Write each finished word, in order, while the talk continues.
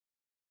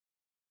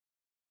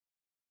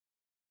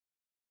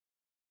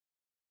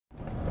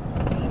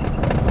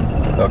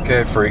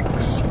Okay,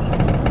 freaks,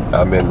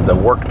 I'm in the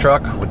work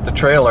truck with the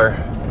trailer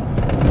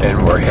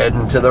and we're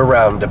heading to the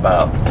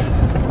roundabout.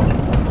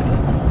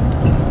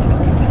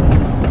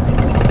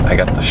 I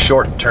got the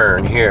short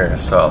turn here,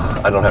 so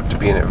I don't have to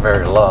be in it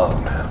very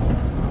long.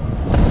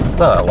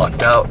 Oh, I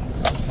lucked out.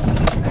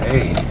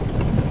 Hey,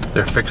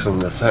 they're fixing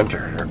the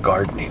center. They're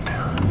gardening.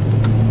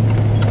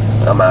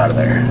 I'm out of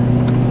there.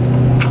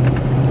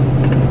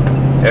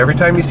 Every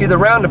time you see the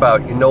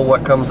roundabout, you know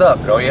what comes up,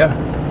 don't you?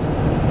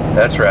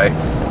 That's right.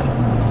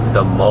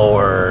 The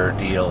mower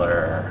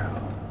dealer.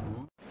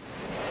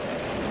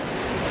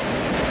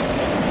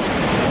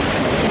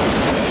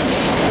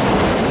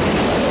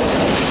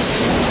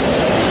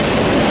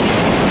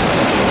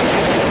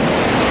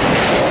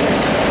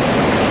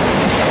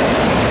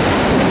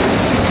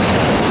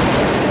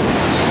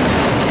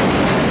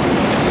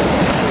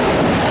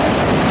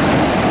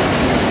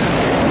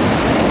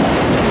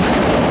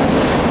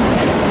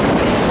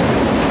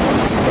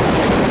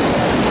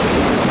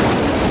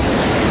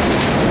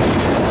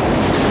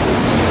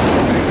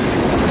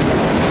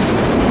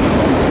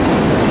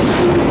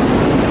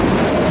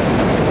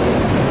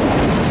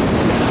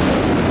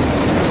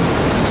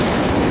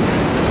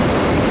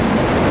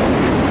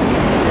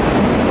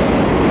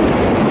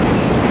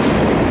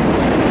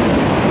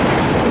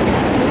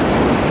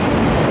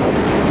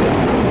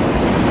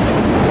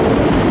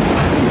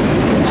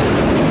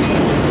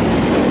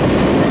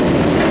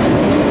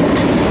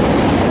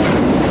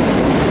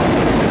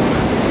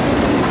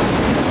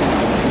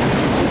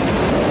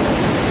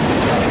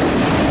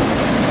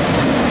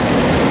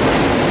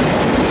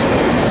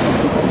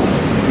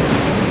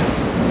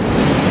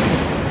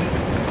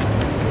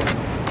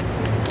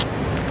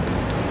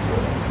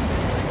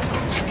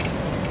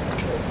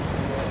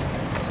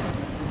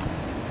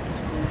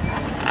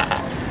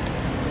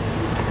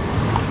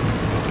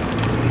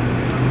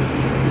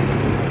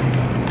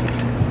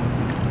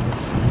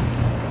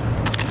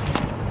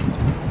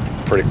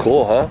 Pretty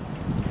cool, huh?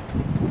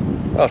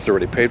 Oh, it's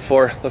already paid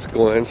for. Let's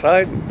go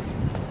inside and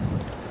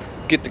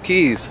get the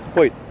keys.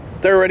 Wait,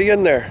 they're already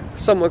in there.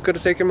 Someone could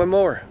have taken my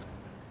mower.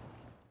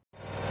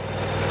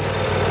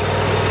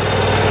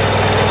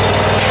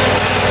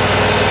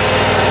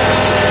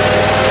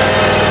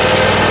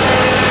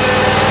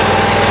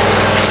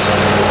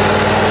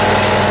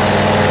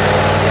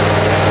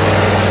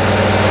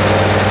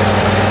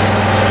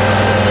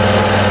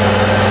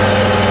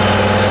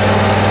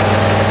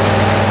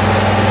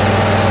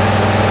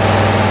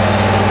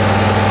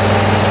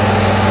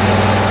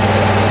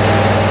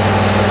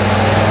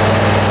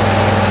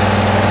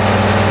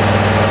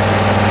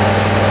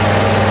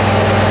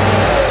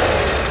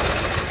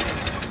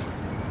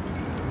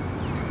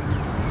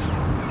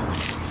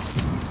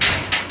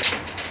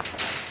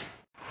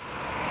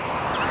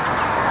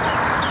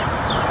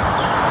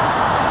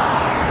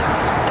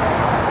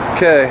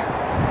 Okay,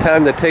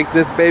 time to take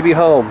this baby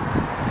home.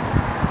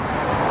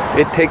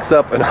 It takes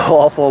up an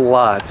awful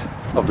lot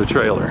of the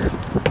trailer.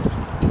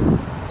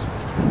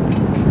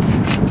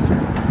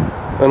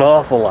 An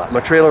awful lot.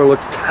 My trailer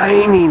looks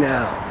tiny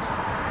now.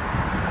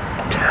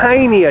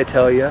 Tiny, I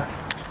tell ya.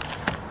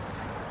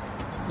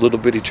 Little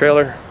bitty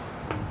trailer.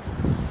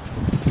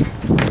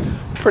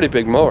 Pretty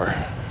big mower.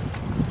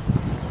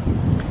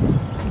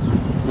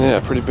 Yeah,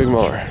 pretty big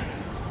mower.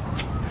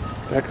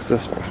 What the heck is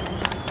this one?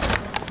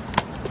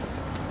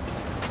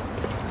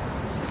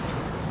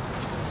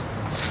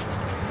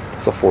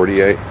 It's a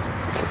 48.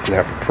 It's a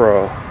Snapper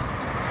Pro.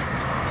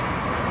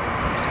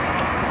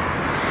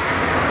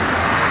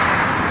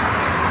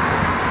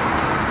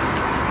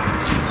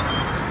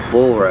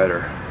 Bull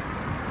Rider.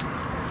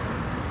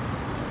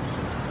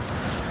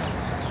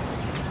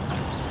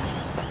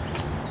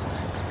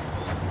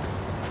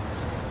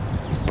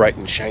 Bright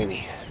and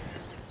shiny.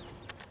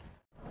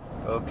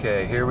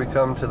 Okay, here we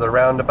come to the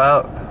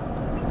roundabout,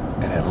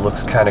 and it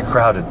looks kind of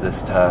crowded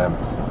this time.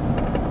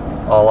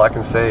 All I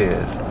can say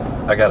is,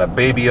 I got a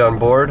baby on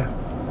board,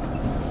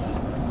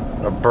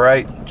 a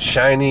bright,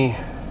 shiny,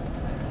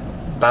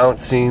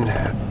 bouncing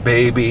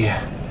baby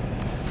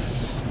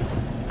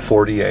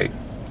 48.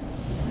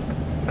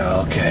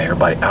 Okay,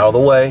 everybody out of the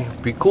way.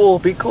 Be cool,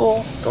 be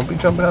cool. Don't be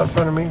jumping out in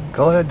front of me.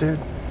 Go ahead, dude.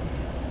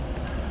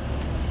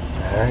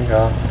 There you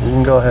go. You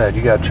can go ahead.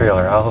 You got a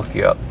trailer. I'll hook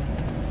you up.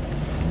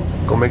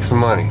 Go make some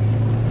money.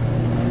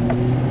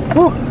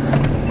 Whew.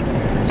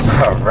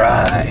 All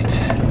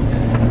right.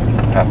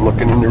 I'm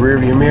looking in the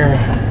rearview mirror.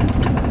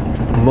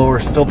 The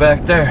mower's still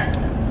back there.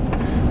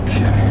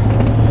 Okay.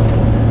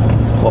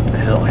 Let's go up the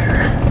hill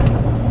here.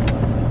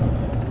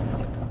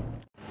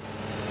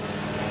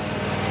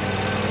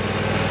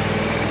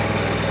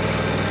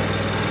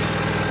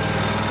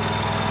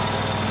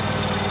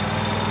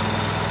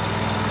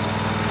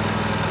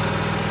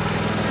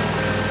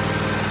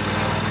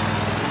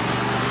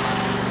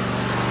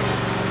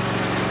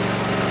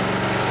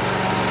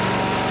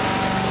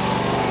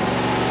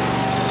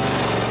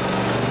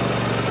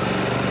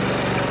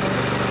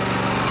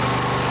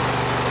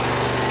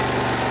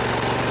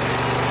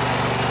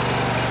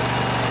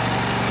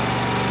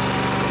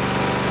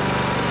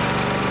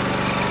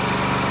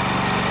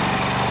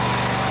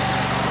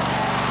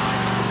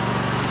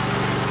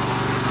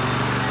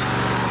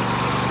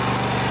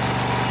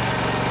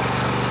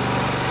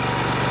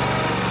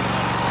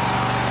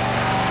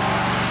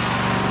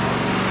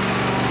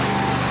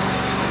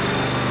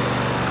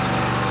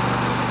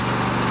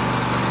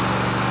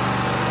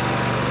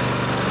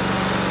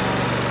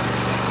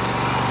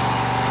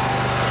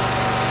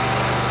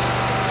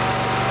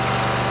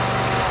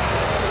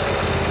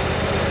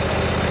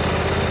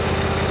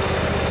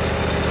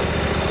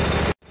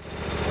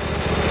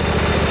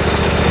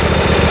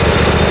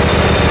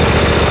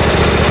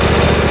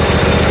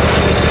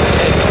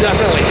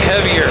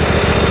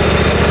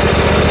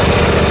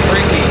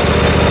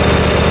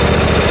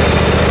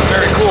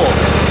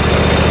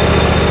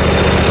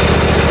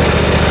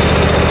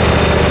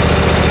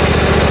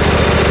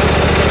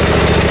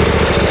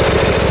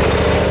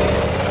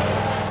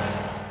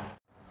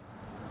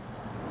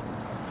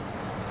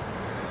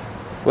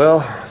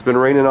 Well, it's been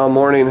raining all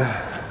morning.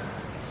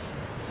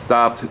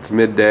 Stopped, it's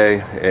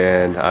midday,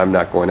 and I'm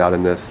not going out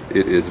in this.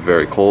 It is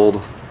very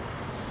cold.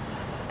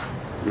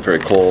 Very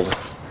cold.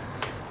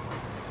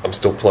 I'm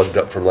still plugged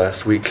up from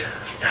last week.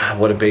 God,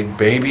 what a big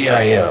baby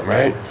I am,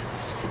 right?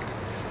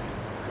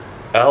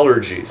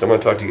 Allergies. I'm going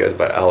to talk to you guys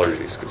about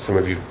allergies because some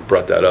of you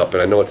brought that up,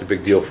 and I know it's a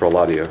big deal for a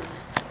lot of you.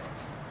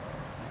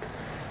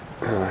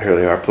 Here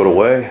they are, put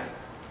away.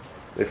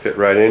 They fit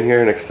right in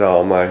here next to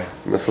all my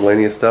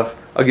miscellaneous stuff.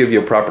 I'll give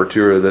you a proper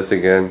tour of this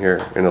again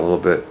here in a little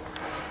bit.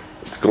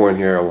 Let's go in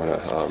here. I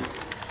want to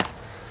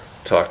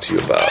talk to you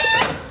about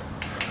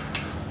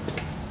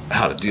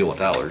how to deal with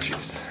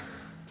allergies.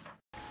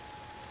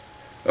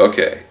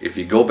 Okay, if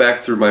you go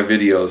back through my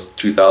videos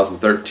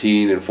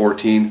 2013 and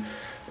 14,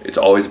 it's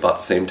always about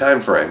the same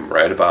time frame,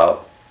 right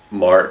about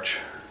March.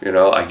 You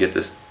know, I get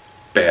this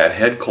bad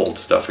head cold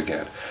stuff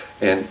again.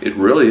 And it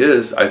really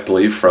is, I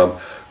believe, from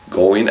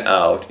going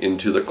out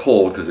into the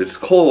cold, because it's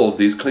cold.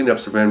 These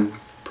cleanups have been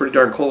pretty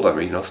darn cold on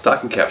me, you know,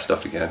 stocking cap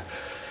stuff again.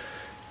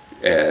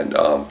 And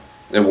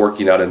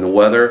working out in the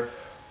weather,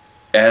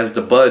 as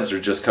the buds are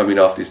just coming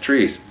off these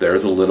trees,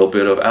 there's a little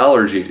bit of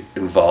allergy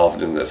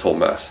involved in this whole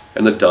mess.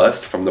 And the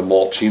dust from the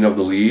mulching of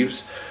the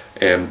leaves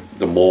and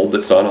the mold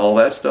that's on all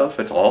that stuff,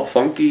 it's all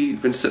funky.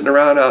 Been sitting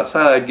around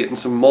outside getting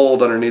some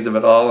mold underneath of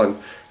it all, and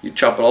you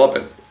chop it all up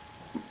and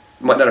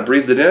might not have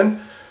breathed it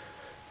in.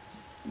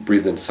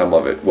 Breathe in some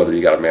of it, whether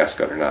you got a mask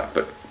on or not,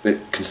 but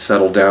it can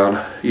settle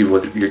down even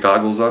with your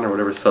goggles on or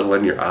whatever, settle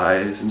in your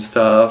eyes and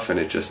stuff, and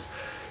it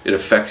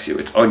affects you.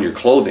 It's on your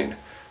clothing,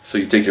 so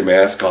you take your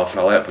mask off and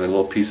all that, but the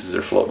little pieces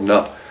are floating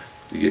up.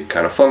 You get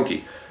kind of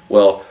funky.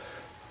 Well,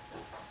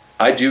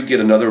 I do get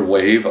another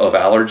wave of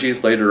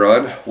allergies later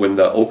on when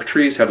the oak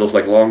trees have those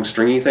like long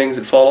stringy things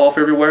that fall off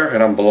everywhere,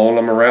 and I'm blowing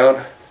them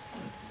around,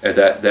 and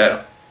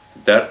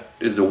that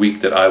is the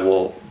week that I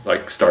will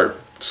like start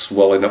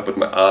swelling up with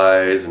my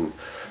eyes and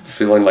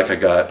feeling like I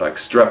got like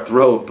strep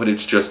throat, but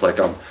it's just like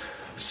I'm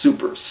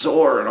super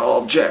sore and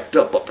all jacked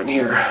up in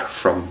here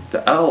from the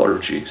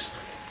allergies.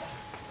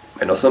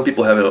 I know some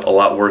people have it a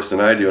lot worse than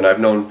I do, and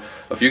I've known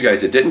a few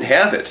guys that didn't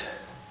have it,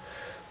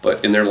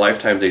 but in their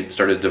lifetime they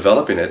started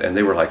developing it, and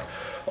they were like,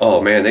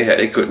 oh man,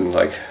 they couldn't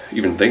like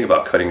even think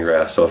about cutting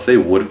grass. So if they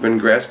would have been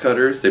grass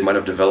cutters, they might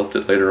have developed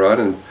it later on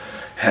and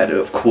had to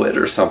have quit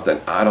or something.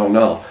 I don't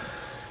know.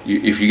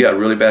 If you got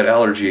really bad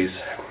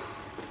allergies,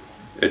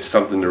 it's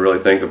something to really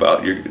think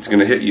about. It's going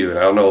to hit you, and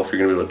I don't know if you're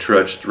going to be able to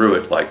trudge through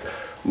it like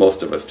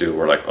most of us do.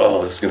 We're like,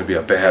 oh, this is going to be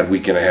a bad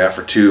week and a half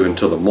or two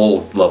until the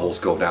mold levels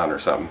go down or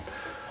something.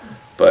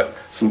 But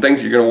some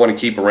things you're going to want to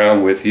keep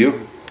around with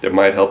you that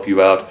might help you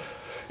out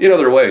in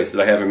other ways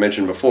that I haven't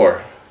mentioned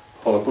before.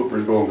 Hold on,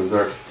 Pooper's going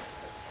berserk.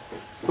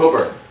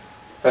 Pooper,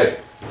 hey.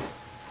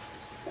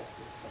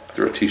 I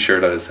threw a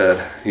t-shirt on his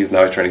head. He's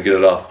now trying to get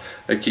it off.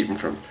 I keep him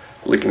from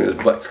licking his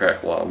butt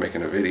crack while I'm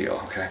making a video,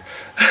 okay?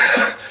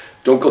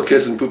 Don't go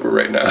kissing Pooper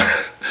right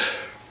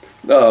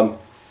now.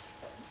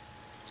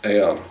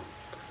 A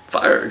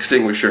fire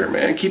extinguisher,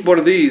 man. Keep one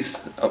of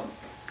these.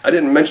 I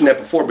didn't mention that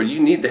before, but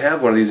you need to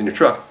have one of these in your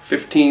truck.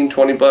 15,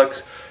 20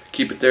 bucks.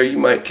 Keep it there. You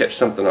might catch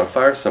something on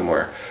fire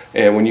somewhere.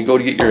 And when you go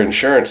to get your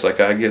insurance, like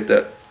I get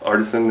that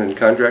artisan and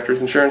contractor's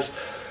insurance,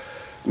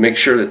 make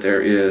sure that there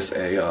is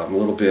a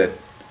little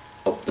bit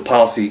of the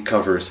policy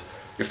covers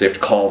if they have to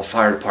call the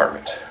fire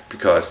department,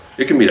 because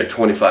it can be like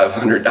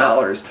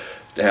 $2,500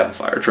 to have a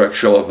fire truck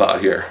show up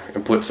out here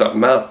and put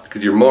something out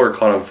because your mower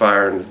caught on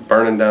fire and is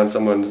burning down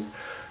someone's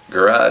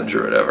garage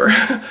or whatever.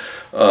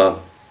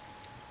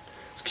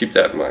 Let's keep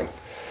that in mind.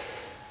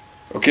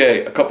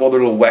 Okay, a couple other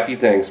little wacky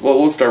things. Well,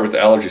 we'll start with the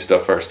allergy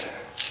stuff first.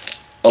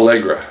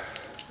 Allegra.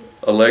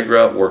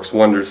 Allegra works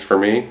wonders for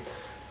me.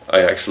 I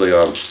actually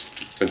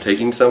been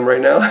taking some right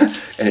now,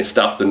 and it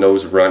stopped the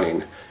nose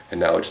running, and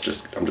now I'm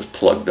just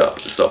plugged up.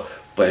 So,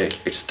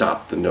 but it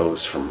stopped the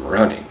nose from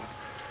running.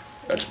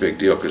 That's a big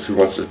deal, because who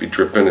wants to be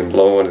dripping and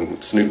blowing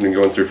and snooting and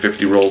going through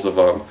 50 rolls of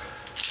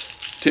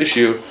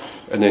tissue,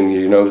 and then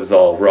your nose is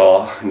all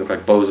raw and look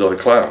like Bozo the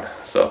Clown.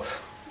 So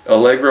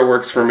Allegra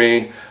works for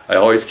me. I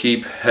always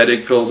keep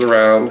headache pills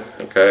around,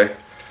 okay?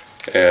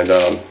 And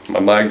my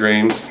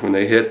migraines, when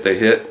they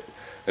hit,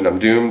 and I'm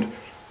doomed.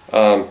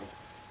 One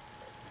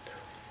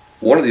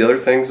of the other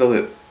things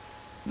though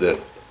that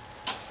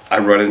I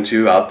run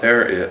into out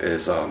there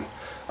is I'm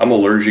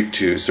allergic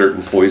to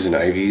certain poison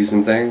ivies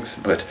and things,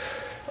 but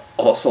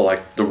also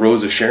like the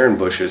Rose of Sharon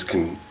bushes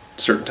can,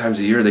 certain times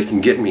of year they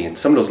can get me, and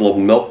some of those little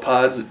milk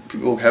pods that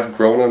people have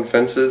growing on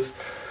fences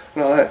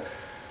and all that.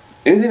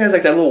 Anything that has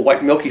like that little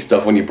white milky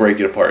stuff when you break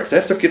it apart, if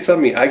that stuff gets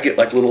on me, I get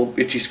like little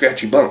itchy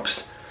scratchy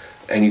bumps,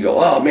 and you go,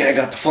 oh man, I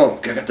got the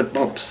funk, I got the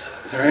bumps,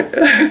 alright?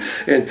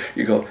 And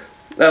you go,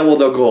 oh, well,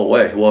 they'll go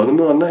away. Well, in the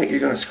middle of the night you're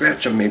going to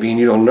scratch them maybe and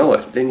you don't know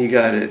it, then you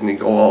got it and you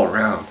go all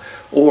around.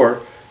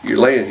 Or you're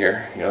laying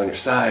here, you're on your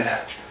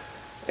side,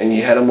 and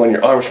you had them on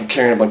your arms from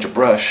carrying a bunch of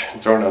brush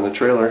and throwing it on the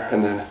trailer,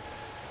 and then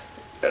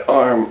that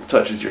arm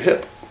touches your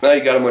hip. Now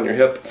you got them on your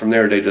hip. From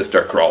there they just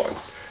start crawling.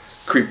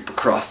 Creep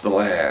across the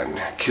land,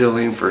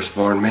 killing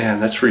firstborn man.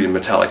 That's for you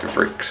Metallica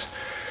freaks.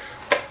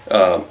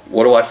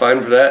 What do I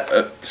find for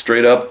that?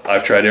 Straight up,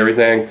 I've tried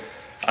everything.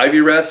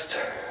 Ivy Rest,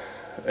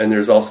 and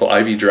there's also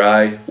Ivy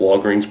Dry,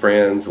 Walgreens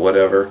brands,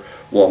 whatever,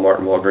 Walmart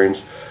and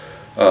Walgreens.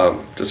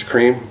 Just a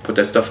cream, put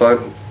that stuff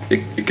on.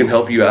 It can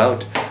help you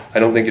out. I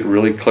don't think it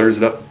really clears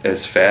it up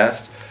as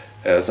fast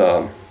as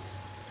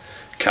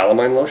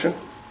calamine lotion.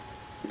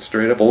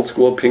 Straight up old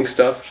school pink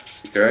stuff.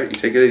 Alright, you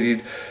take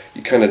it,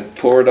 you kind of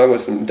pour it on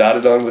with some, dot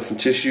it on with some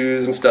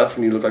tissues and stuff,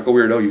 and you look like a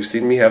weirdo. You've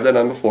seen me have that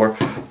on before.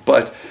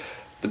 But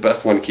the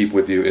best one to keep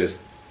with you is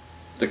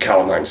the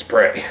calamine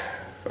spray.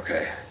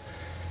 Okay,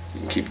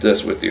 you can keep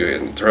this with you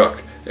in the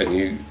truck, and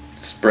you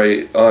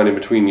spray it on in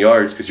between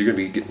yards because you're going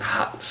to be getting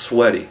hot and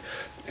sweaty,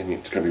 and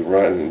it's going to be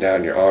running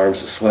down your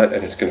arms, the sweat,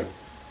 and it's going to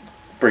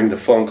bring the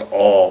funk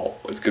all.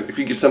 It's good. If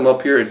you get some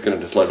up here, it's going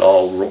to just let it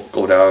all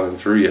go down and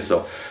through you.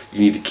 So you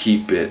need to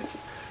keep it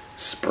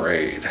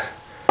sprayed.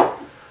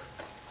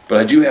 But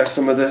I do have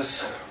some of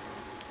this.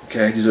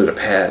 Okay, these are the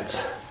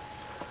pads.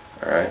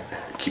 All right,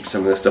 keep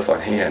some of this stuff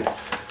on hand.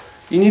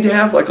 You need to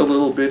have like a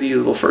little bitty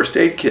little first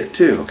aid kit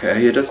too.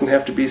 Okay, it doesn't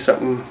have to be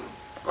something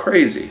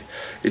crazy.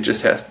 It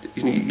just has.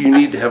 You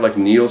need to have like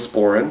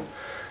Neosporin.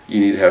 You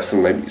need to have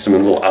some, maybe some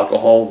little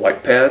alcohol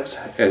wipe pads,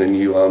 and then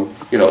you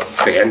know,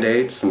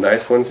 Band-Aids, some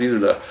nice ones. These are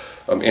the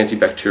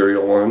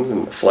antibacterial ones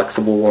and the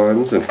flexible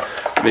ones, and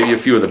maybe a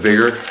few of the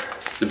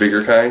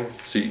bigger kind,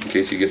 so in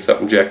case you get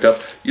something jacked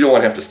up. You don't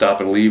want to have to stop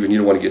and leave, and you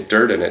don't want to get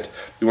dirt in it.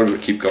 You want to be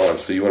able to keep going,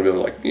 so you want to be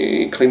able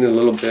to like clean it a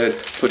little bit,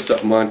 put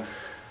something on.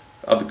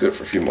 I'll be good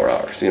for a few more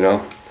hours, you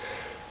know.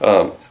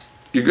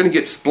 You're going to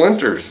get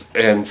splinters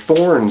and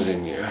thorns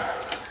in you.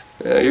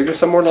 You're gonna,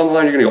 somewhere along the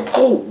line, you're going to go,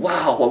 oh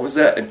wow, what was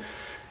that? And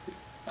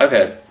I've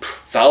had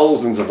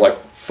thousands of like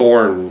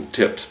thorn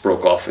tips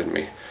broke off in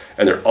me,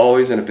 and they're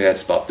always in a bad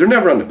spot. They're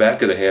never on the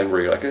back of the hand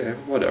where you're like,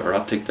 whatever,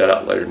 I'll take that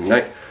out later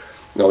tonight.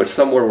 No, it's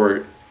somewhere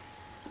where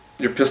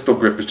your pistol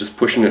grip is just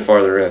pushing it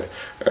farther in.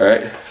 All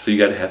right, so you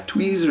got to have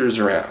tweezers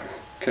around.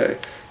 Okay,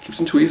 keep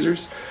some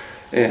tweezers,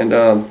 and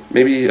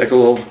maybe like a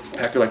little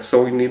pack of like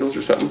sewing needles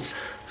or something,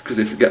 because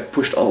if you got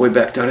pushed all the way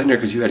back down in there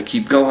because you had to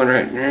keep going,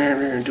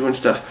 right, doing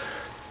stuff,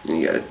 and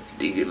you got to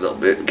dig it a little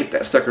bit and get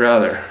that sucker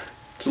out of there.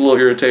 It's a little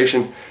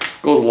irritation,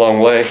 goes a long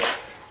way.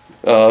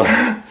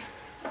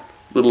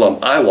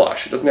 Little eye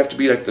wash. It doesn't have to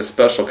be like the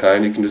special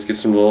kind. You can just get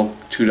some little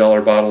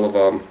 $2 bottle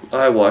of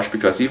eye wash,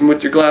 because even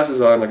with your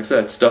glasses on, like I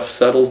said, stuff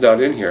settles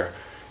down in here,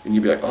 and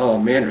you'd be like, oh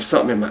man, there's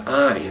something in my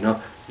eye, you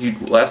know.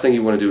 Last thing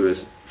you want to do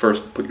is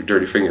first put your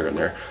dirty finger in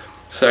there.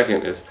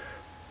 Second is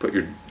put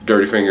your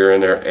dirty finger in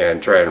there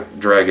and try and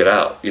drag it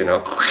out, you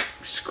know.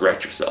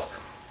 Scratch yourself.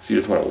 So you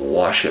just want to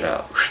wash it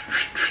out.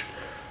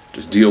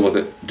 Just deal with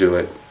it, do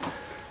it.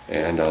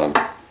 And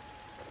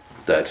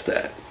that's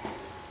that.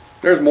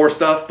 There's more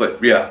stuff,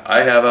 but yeah,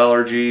 I have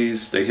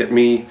allergies. They hit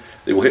me.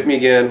 They will hit me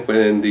again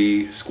when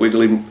the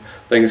squiggly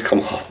things come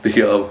off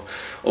the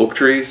oak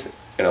trees,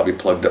 and I'll be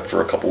plugged up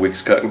for a couple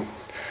weeks cutting.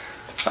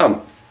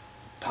 I'm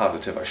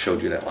positive I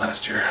showed you that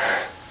last year.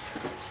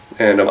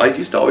 And I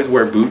used to always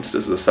wear boots.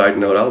 This is a side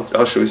note.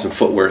 I'll show you some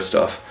footwear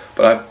stuff.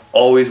 But I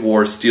always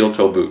wore steel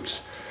toe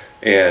boots.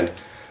 And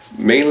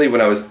mainly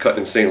when I was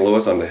cutting in St.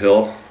 Louis on the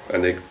hill,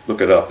 and they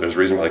look it up, there's a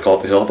reason why they call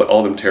it the hill, but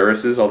all them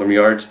terraces, all them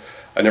yards,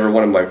 I never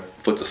wanted my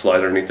foot to slide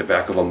underneath the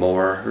back of a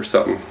mower or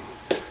something.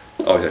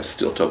 I always had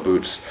steel toe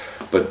boots.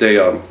 But they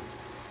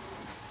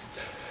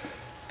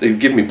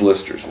give me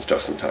blisters and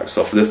stuff sometimes.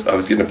 So for this, I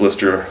was getting a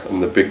blister on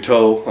the big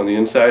toe on the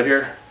inside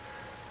here.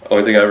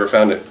 Only thing I ever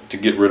found to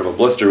get rid of a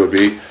blister would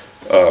be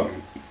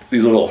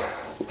these little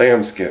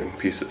lambskin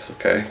pieces.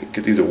 Okay, you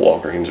get these at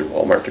Walgreens or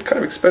Walmart. They're kind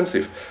of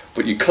expensive,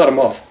 but you cut them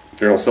off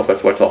their own stuff.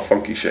 That's why it's all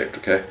funky shaped.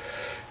 Okay,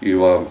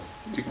 you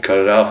can cut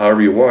it out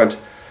however you want,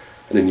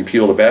 and then you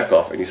peel the back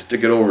off and you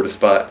stick it over the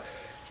spot,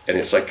 and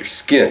it's like your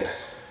skin.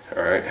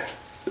 All right,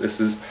 this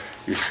is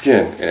your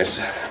skin, and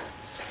it's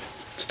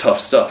tough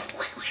stuff.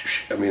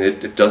 I mean,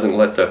 it doesn't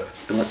let it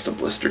lets the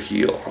blister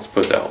heal. Let's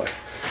put it that way.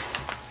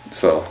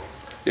 So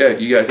yeah,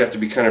 you guys have to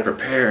be kind of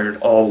prepared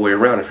all the way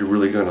around if you're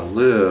really going to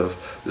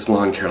live this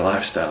lawn care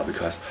lifestyle,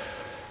 because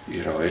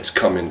you know it's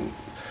coming.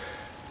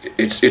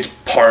 It's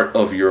part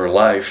of your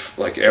life,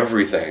 like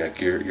everything, like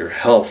your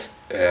health,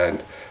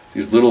 and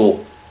these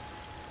little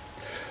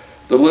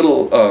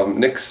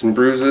nicks and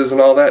bruises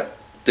and all that.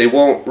 They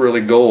won't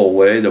really go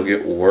away. They'll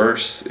get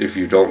worse if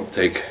you don't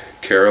take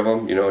care of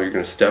them. You know, you're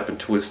going to step and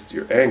twist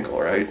your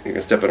ankle, right? You're going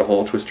to step in a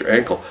hole, twist your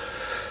ankle.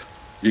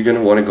 You're going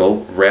to want to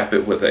go wrap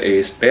it with an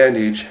ace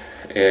bandage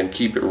and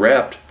keep it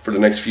wrapped for the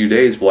next few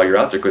days while you're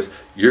out there, because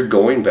you're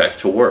going back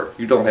to work.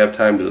 You don't have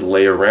time to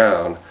lay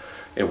around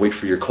and wait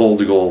for your cold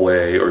to go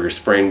away, or your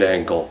sprained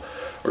ankle,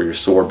 or your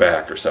sore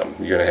back or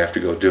something. You're going to have to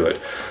go do it.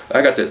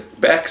 I got the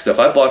back stuff.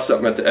 I bought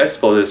something at the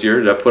expo this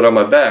year that I put on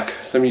my back.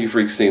 Some of you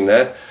freaks seen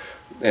that.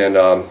 And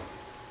I'm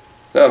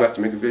going to have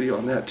to make a video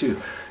on that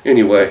too.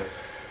 Anyway,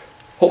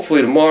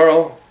 hopefully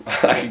tomorrow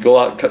I can go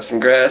out and cut some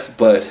grass,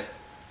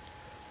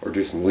 or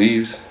do some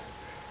leaves.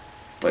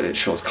 But it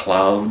shows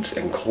clouds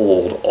and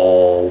cold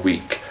all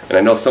week. And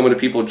I know some of the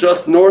people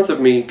just north of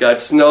me got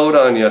snowed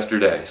on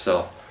yesterday,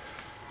 so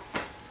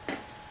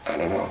I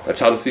don't know. that's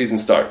how the season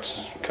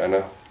starts. Kind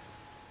of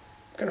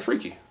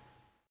freaky.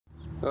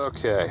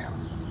 Okay.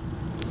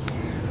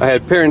 I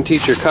had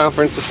parent-teacher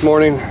conference this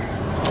morning.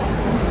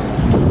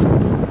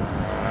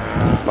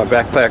 My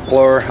backpack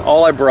blower.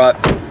 All I brought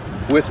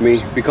with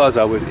me, because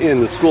I was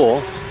in the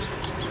school,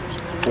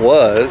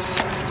 was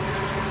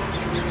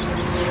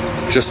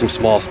just some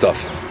small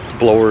stuff.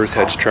 Blowers,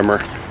 hedge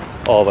trimmer,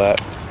 all that.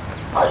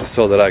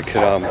 So that I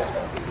could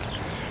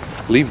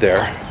leave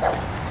there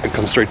and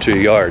come straight to the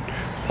yard.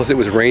 Plus it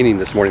was raining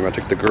this morning when I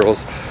took the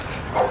girls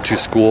to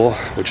school,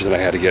 which is when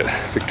I had to get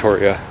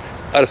Victoria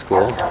out of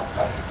school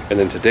and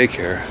then to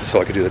daycare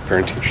so I could do the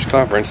parent-teachers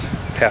conference,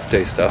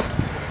 half-day stuff.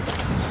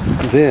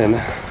 Then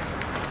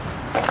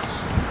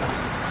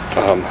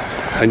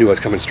I knew I was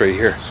coming straight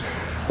here.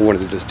 I wanted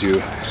to just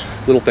do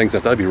little things. I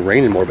thought it'd be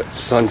raining more, but the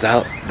sun's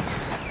out.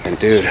 And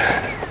dude,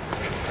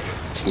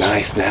 it's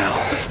nice now,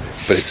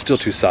 but it's still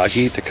too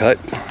soggy to cut.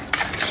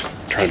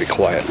 I'm trying to be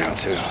quiet now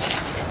too.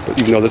 But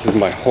even though this is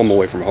my home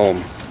away from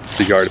home,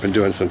 the yard I've been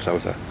doing since I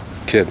was a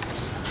kid.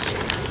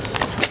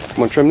 I'm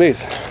gonna trim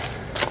these.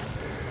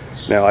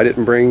 Now I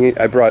didn't bring,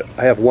 I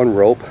have one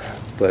rope,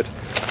 but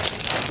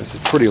this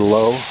is pretty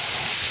low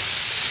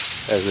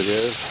as it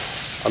is.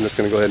 I'm just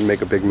gonna go ahead and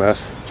make a big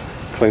mess,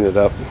 clean it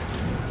up.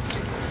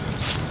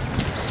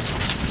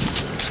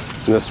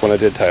 And this one I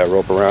did tie a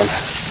rope around.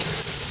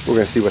 We're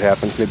gonna see what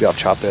happens. Maybe I'll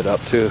chop it up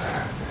too.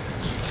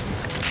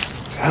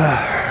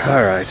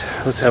 All right,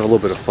 let's have a little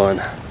bit of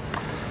fun.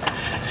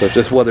 But if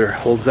this weather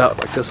holds out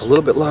like this a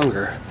little bit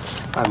longer,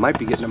 I might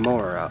be getting a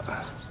mower out.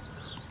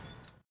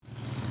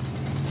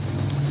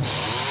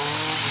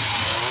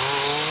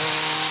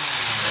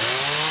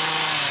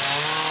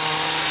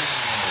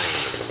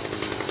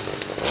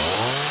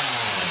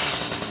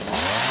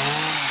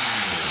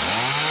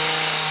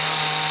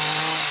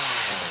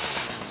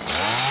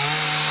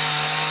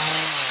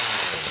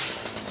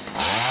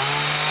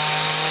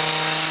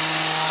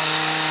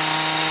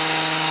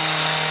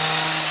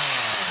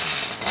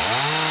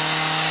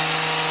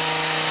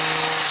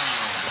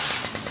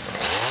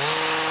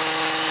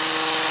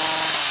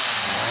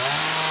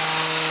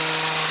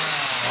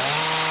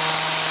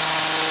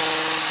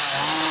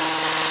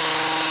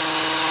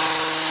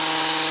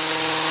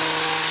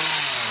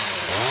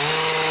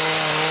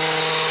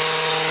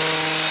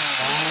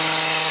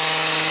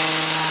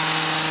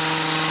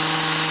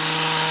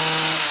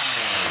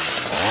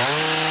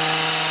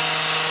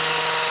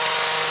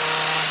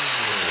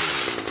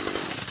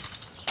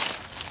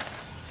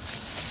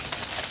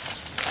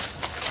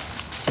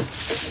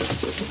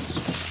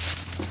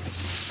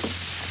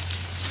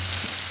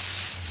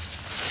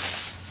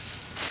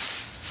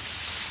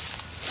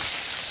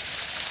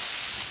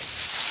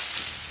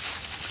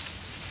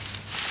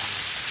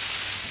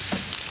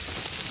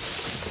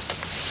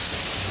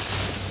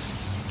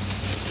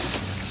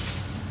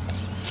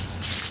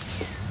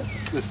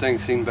 This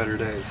thing's seen better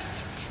days.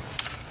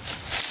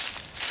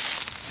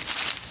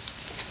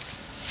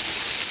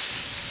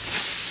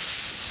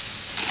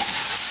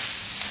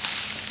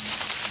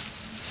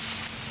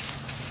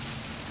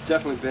 It's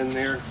definitely been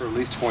there for at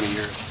least 20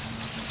 years.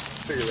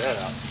 Figure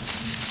that out.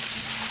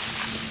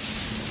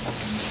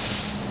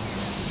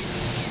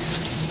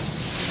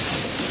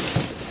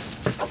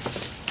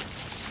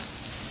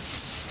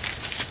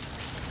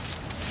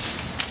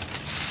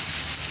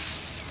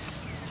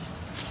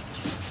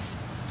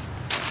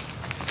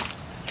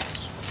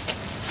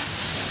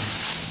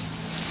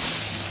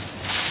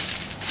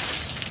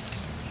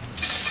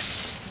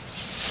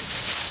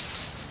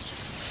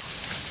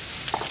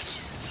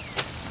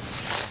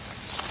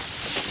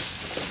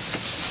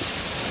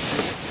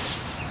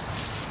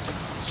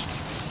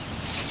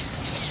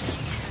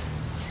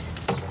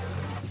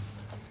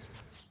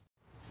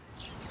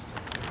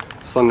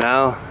 So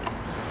now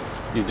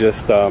you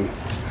just kind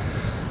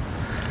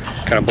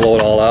of blow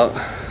it all out,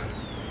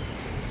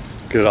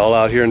 get it all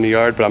out here in the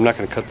yard, but I'm not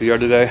going to cut the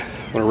yard today.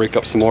 I'm going to rake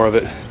up some more of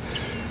it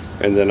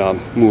and then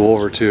move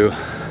over to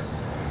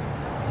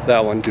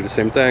that one, do the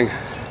same thing.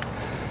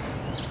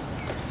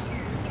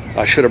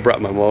 I should have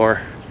brought my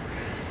mower,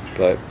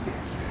 but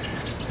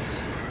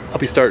I'll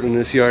be starting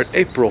this yard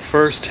April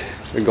 1st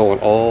and going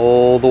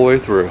all the way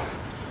through.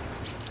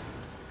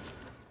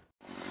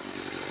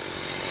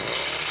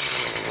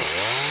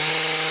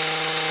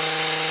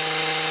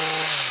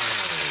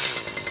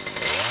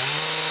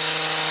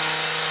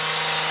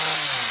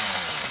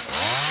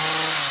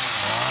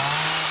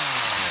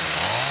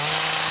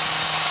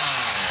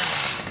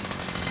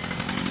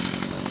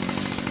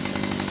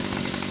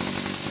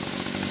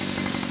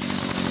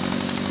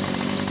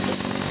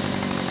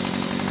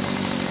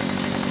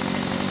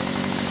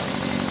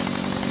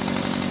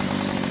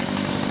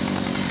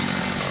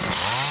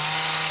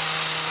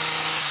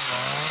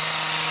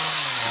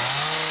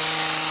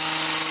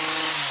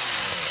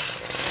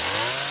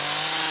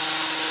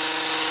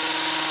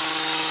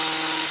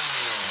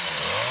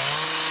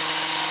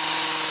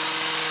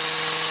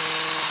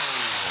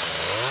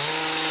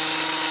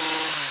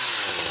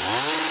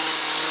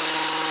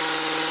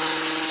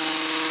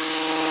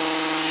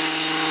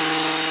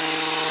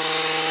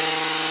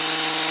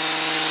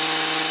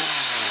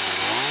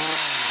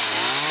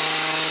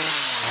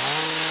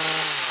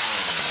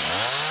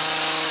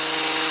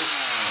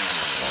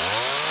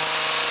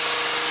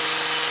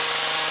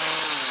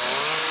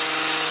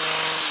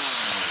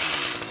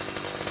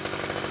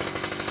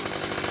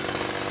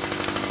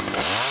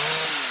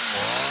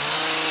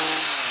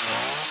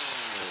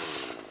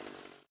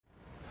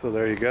 So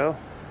there you go.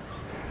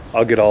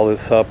 I'll get all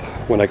this up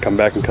when I come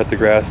back and cut the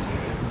grass,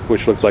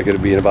 which looks like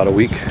it'll be in about a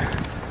week.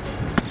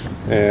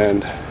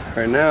 And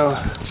right now,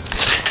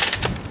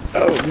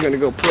 I'm gonna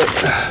go put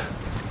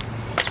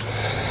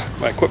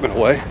my equipment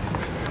away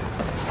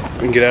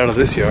and get out of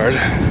this yard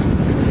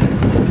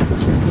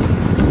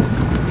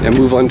and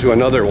move on to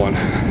another one.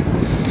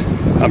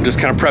 I'm just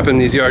kind of prepping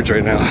these yards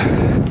right now.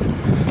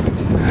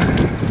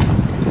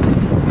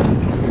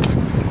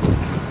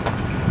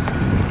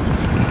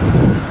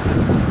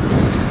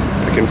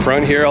 Like in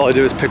front here, all I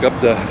do is pick up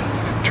the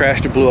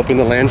trash that blew up in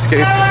the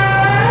landscape.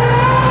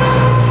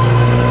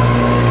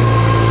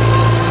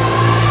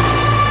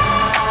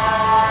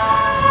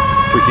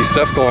 Freaky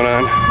stuff going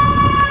on.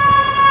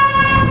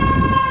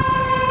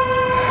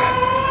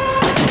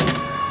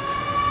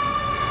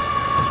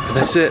 And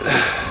that's it.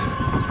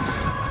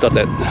 I thought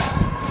that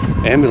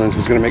ambulance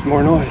was gonna make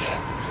more noise.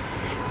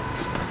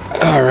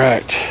 All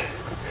right.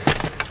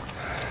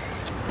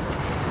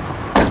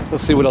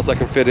 Let's see what else I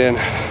can fit in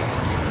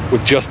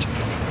with just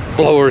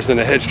blowers and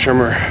a hedge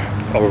trimmer,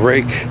 a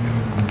rake,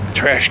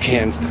 trash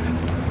cans,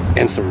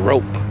 and some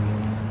rope.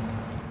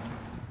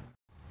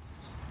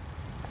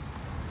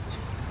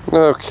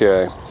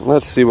 Okay,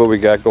 let's see what we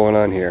got going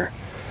on here.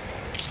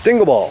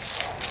 Dingle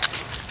balls.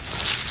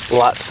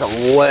 Lots of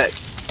wet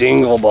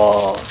dingle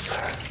balls.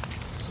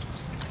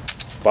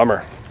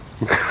 Bummer.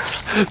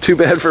 Too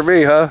bad for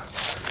me, huh?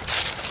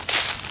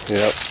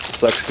 Yep,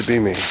 sucks to be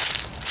me.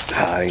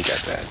 I ain't got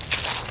that.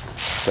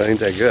 That ain't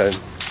that good.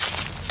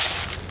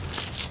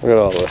 Look at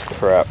all this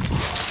crap.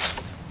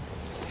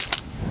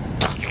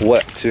 It's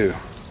wet too.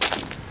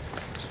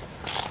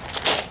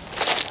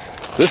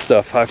 This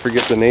stuff, I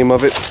forget the name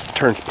of it,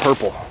 turns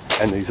purple,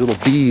 and these little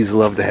bees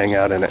love to hang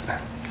out in it.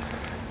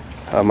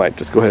 I might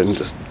just go ahead and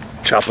just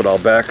chop it all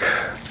back,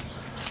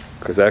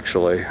 because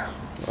actually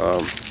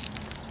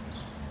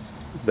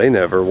they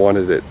never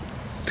wanted it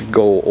to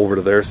go over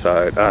to their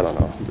side. I don't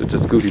know, it's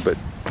just goody. But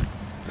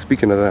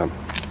speaking of them,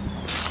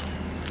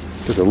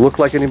 does it look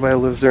like anybody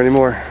lives there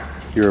anymore?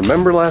 You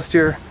remember last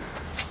year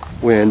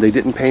when they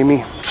didn't pay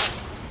me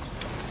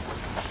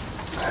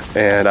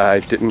and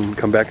I didn't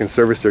come back and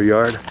service their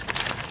yard?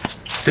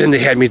 Then they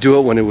had me do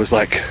it when it was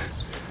like,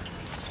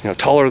 you know,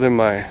 taller than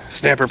my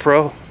Snapper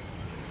Pro.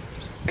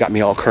 Got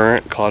me all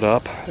current, caught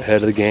up,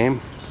 ahead of the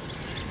game.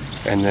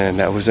 And then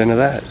that was the end of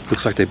that.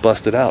 Looks like they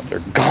busted out. They're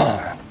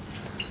gone.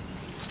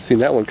 Seen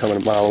that one coming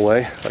a mile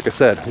away. Like I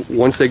said,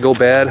 once they go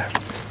bad,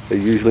 they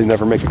usually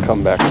never make a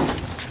comeback.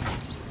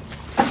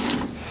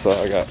 So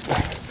I got...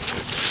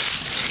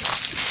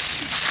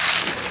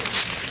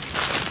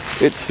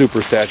 It's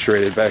super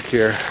saturated back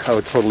here. I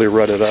would totally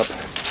rut it up.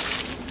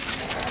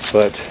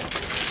 But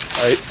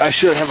I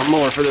should have a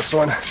mower for this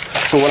one.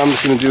 So what I'm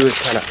just going to do is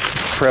kind of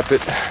prep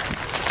it.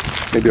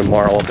 Maybe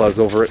tomorrow I'll buzz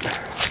over it.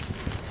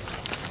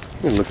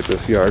 And look at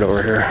this yard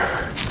over here.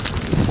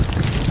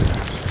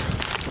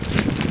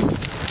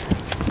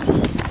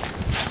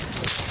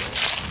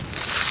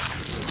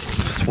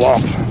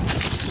 Swamp.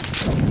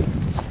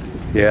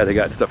 Yeah, they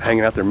got stuff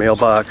hanging out their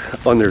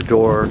mailbox, on their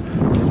door,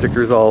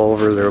 stickers all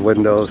over their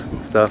windows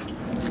and stuff.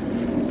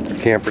 The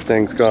camper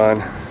thing's gone.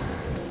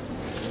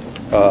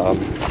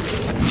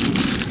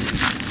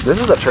 This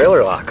is a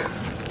trailer lock.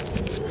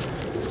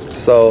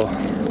 So,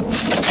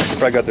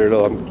 I got their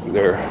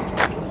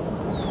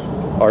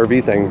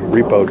RV thing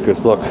repoed,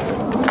 because look,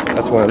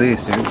 that's one of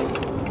these, dude.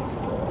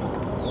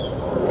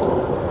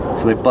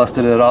 So they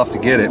busted it off to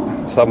get it.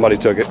 Somebody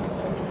took it.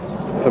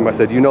 Somebody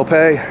said, you no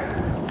pay,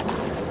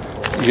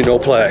 you no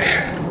play.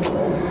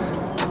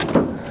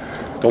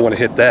 Don't want to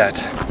hit that.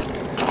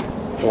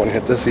 Don't want to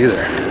hit this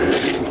either.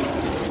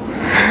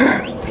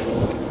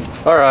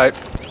 All right,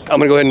 I'm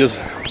gonna go ahead and just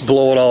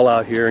blow it all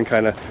out here and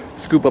kind of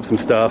scoop up some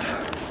stuff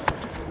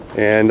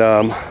and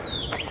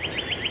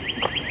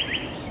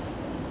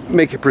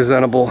make it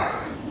presentable.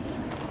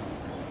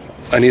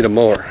 I need a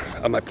mower.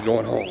 I might be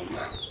going home.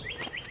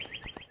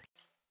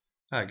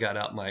 I got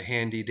out my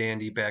handy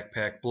dandy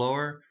backpack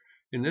blower.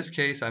 In this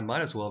case, I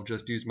might as well have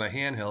just used my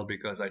handheld,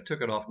 because I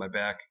took it off my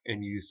back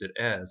and used it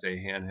as a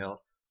handheld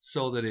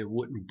so that it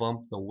wouldn't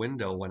bump the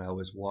window when I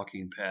was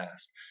walking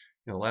past.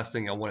 You know, last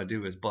thing I want to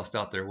do is bust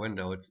out their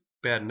window. It's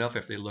bad enough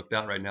if they looked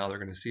out right now, they're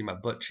going to see my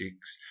butt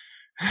cheeks.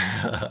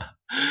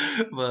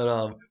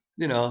 But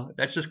you know,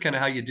 that's just kind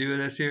of how you do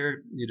this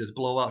here. You just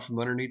blow out from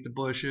underneath the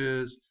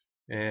bushes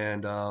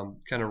and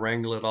kind of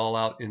wrangle it all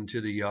out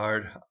into the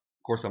yard. Of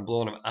course, I'm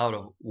blowing them out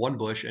of one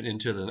bush and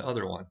into the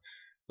other one.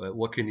 But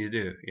what can you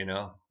do, you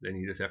know? Then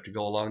you just have to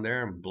go along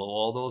there and blow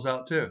all those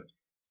out too.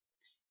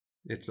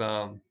 There's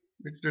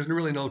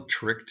really no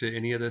trick to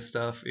any of this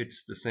stuff.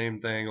 It's the same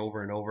thing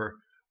over and over.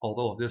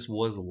 Although if this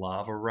was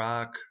lava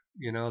rock,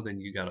 you know,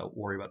 then you got to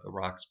worry about the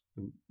rocks,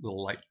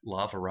 little light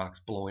lava rocks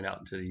blowing out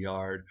into the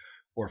yard.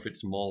 Or if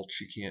it's mulch,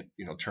 you can't,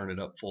 you know, turn it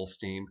up full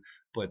steam.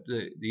 But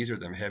these are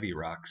them heavy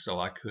rocks, so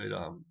I could,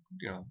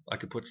 you know, I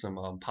could put some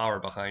power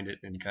behind it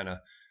and kind of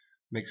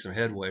make some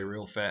headway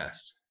real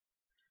fast.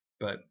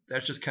 But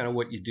that's just kind of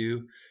what you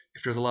do.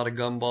 if there's a lot of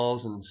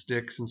gumballs and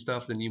sticks and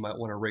stuff, then you might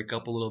want to rake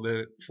up a little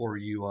bit before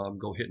you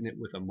go hitting it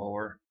with a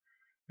mower,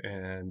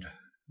 and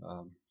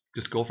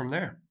just go from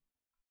there.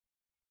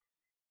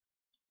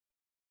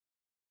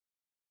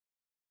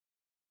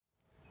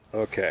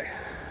 Okay,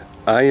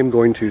 I am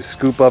going to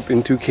scoop up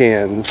into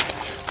cans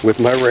with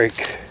my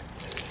rake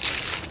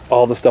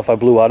all the stuff I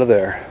blew out of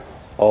there,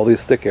 all this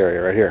stick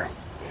area right here,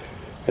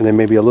 and then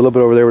maybe a little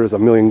bit over there where there's a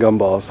million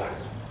gumballs.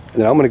 And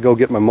then I'm going to go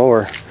get my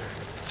mower,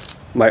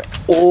 my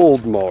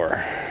old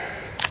mower,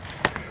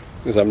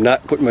 because I'm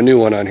not putting my new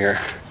one on here,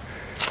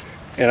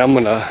 and I'm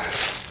going to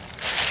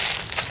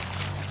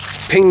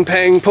ping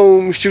pang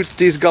boom shoot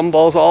these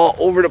gumballs all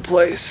over the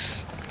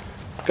place.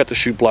 Got the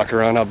chute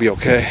blocker on, I'll be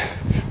okay.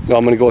 No,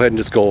 I'm going to go ahead and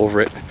just go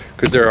over it,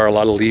 because there are a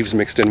lot of leaves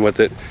mixed in with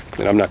it,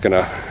 and I'm not going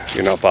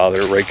to,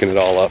 bother raking it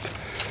all up,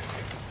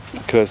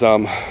 because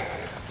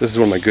this is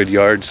one of my good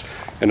yards,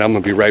 and I'm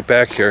going to be right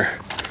back here.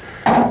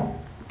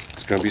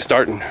 It's going to be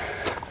starting.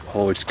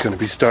 Oh, it's going to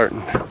be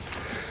starting.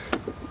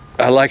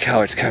 I like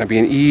how it's kind of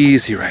being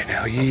easy right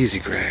now. Easy,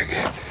 Greg.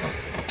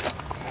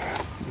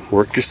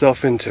 Work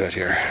yourself into it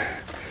here.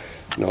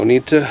 No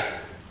need to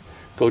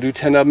go do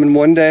 10 of them in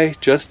one day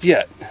just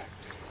yet.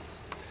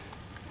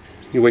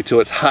 You wait till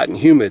it's hot and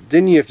humid,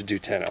 then you have to do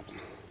 10 of them.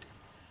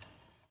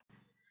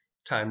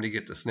 Time to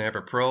get the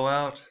Snapper Pro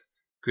out.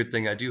 Good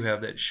thing I do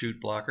have that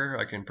chute blocker.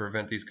 I can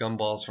prevent these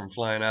gumballs from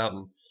flying out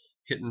and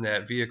hitting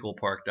that vehicle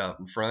parked out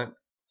in front.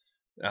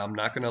 I'm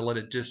not going to let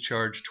it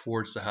discharge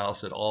towards the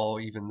house at all,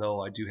 even though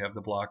I do have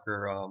the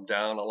blocker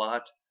down a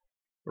lot.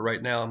 But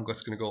right now I'm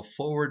just going to go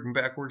forward and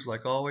backwards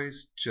like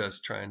always,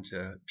 just trying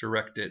to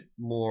direct it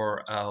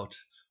more out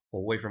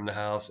away from the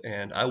house.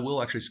 And I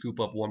will actually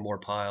scoop up one more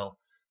pile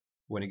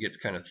when it gets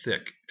kind of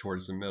thick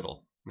towards the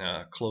middle.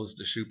 Now close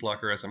the chute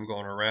blocker as I'm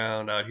going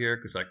around out here,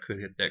 because I could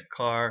hit that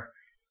car,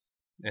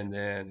 and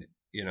then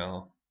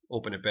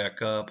open it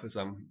back up as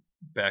I'm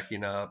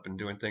backing up and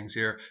doing things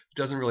here. It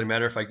doesn't really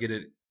matter if I get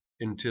it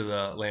into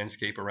the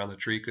landscape around the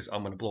tree, because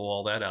I'm going to blow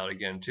all that out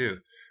again too.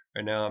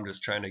 Right now I'm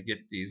just trying to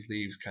get these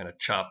leaves kind of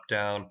chopped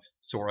down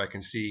so where I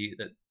can see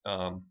that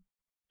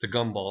the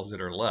gumballs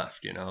that are left.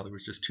 There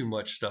was just too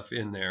much stuff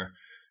in there.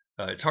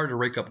 It's hard to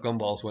rake up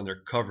gumballs when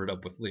they're covered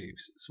up with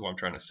leaves. That's what I'm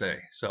trying to say.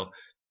 So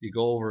you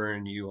go over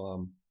and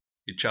you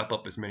chop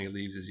up as many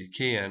leaves as you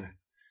can,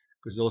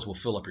 because those will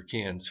fill up your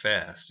cans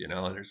fast.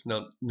 There's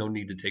no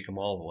need to take them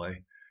all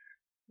away.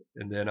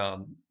 And then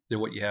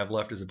what you have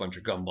left is a bunch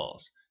of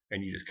gumballs,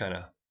 and you just kind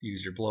of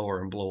use your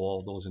blower and blow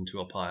all those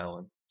into a pile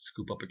and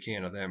scoop up a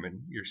can of them,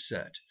 and you're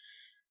set.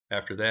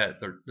 After that,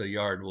 the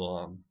yard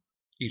will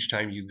each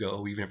time you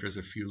go, even if there's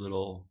a few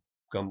little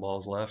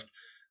gumballs left,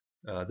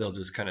 they'll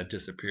just kind of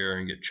disappear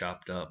and get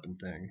chopped up and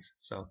things.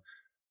 So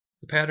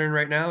the pattern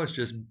right now is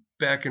just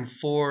back and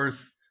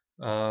forth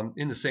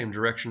in the same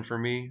direction for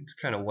me. It's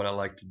kind of what I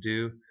like to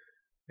do.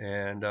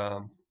 And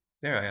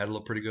there, I had a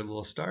pretty good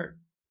little start.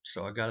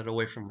 So I got it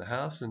away from the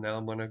house, and now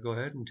I'm going to go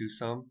ahead and do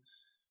some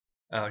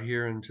out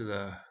here into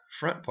the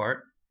front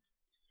part.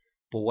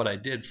 But what I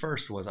did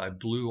first was I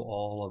blew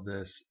all of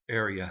this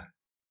area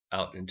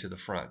out into the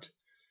front.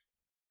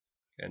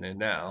 And then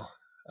now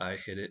I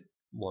hit it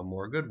one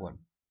more good one.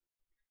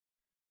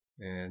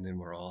 And then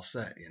we're all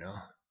set,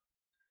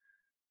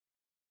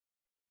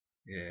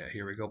 Yeah,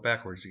 here we go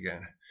backwards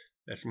again.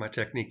 That's my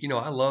technique.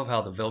 I love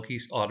how the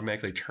Velkeys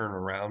automatically turn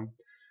around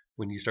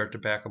when you start to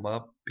back them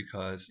up,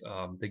 because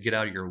they get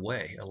out of your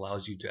way. It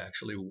allows you to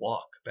actually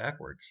walk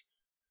backwards.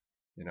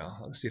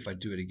 Let's see if I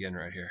do it again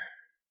right here.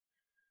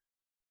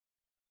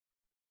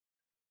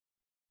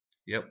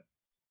 Yep,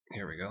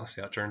 here we go.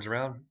 See how it turns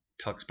around?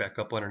 Tucks back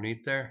up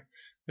underneath there.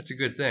 That's a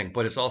good thing,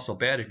 but it's also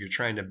bad if you're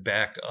trying to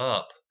back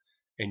up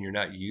and you're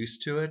not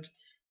used to it.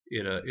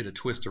 It'll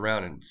twist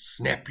around and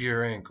snap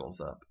your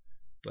ankles up.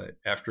 But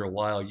after a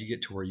while, you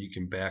get to where you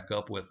can back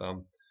up with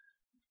them,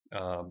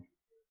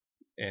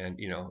 and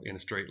in a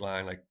straight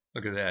line. Like,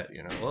 look at that.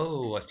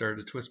 Whoa! I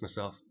started to twist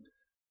myself.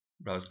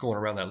 But I was going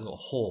around that little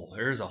hole.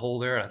 There's a hole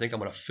there, and I think I'm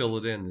going to fill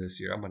it in this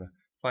year. I'm going to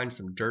find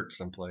some dirt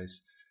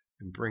someplace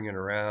and bring it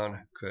around,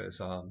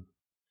 because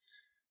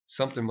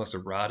something must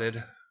have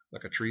rotted,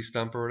 like a tree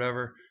stump or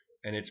whatever,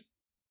 and it's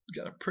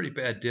got a pretty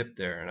bad dip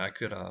there, and I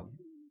could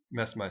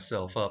mess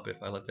myself up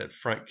if I let that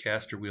front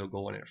caster wheel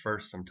go in at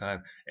first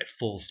sometime at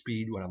full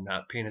speed when I'm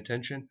not paying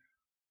attention.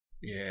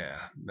 Yeah,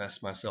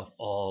 mess myself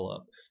all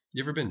up.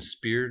 You ever been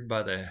speared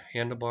by the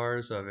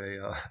handlebars of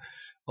a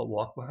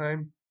walk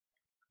behind?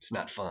 It's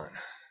not fun.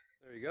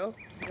 There you go.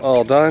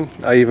 All done.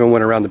 I even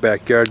went around the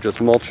backyard just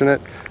mulching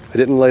it. I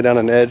didn't lay down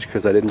an edge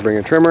because I didn't bring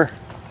a trimmer.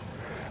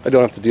 I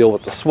don't have to deal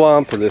with the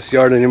swamp or this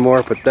yard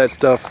anymore, but that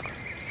stuff,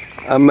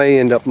 I may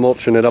end up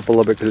mulching it up a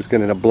little bit because it's going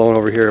to end up blowing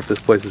over here if this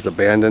place is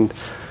abandoned.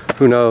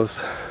 Who knows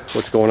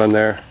what's going on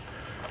there.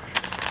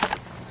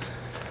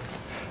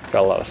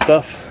 Got a lot of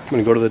stuff. I'm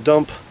going to go to the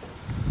dump,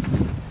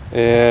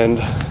 and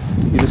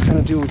you just kind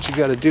of do what you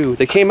got to do.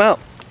 They came out.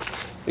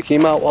 They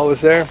came out while I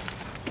was there,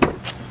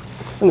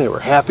 and they were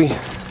happy.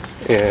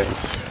 And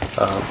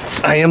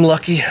I am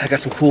lucky. I got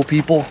some cool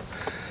people,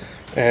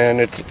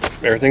 and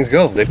everything's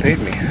go. They paid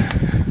me.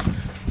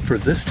 for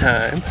this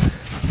time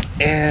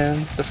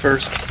and the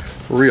first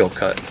real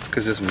cut,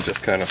 because this was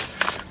just kind of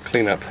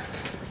clean up.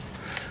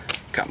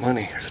 Got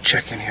money, there's a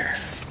check in here.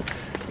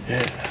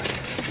 Yeah,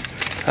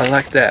 I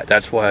like that.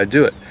 That's why I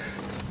do it.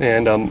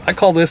 And I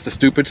call this the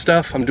stupid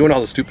stuff. I'm doing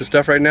all the stupid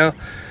stuff right now.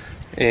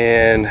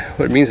 And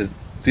what it means is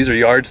these are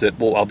yards that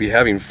I'll be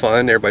having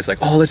fun. Everybody's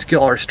like, oh, let's get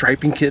all our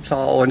striping kits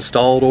all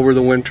installed over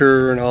the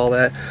winter and all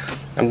that.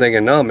 I'm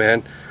thinking, no,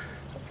 man,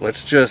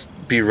 let's just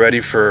be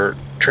ready for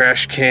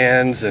trash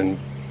cans and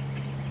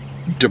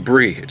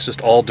debris. It's just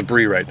all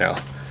debris right now.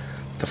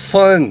 The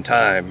fun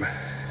time,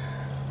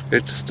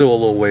 it's still a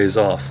little ways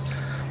off.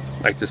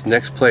 Like this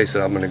next place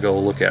that I'm gonna go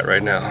look at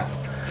right now.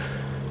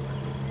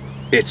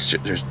 It's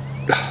just, there's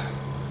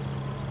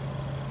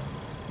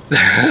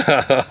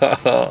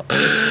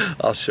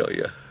I'll show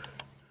you.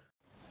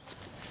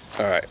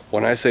 Alright,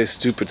 when I say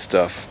stupid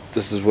stuff,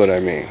 this is what I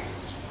mean.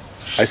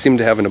 I seem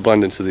to have an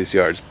abundance of these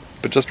yards,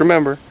 but just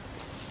remember,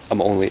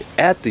 I'm only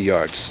at the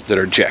yards that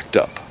are jacked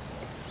up.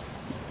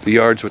 The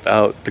yards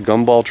without the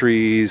gumball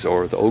trees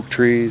or the oak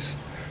trees,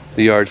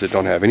 the yards that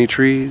don't have any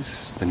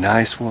trees, the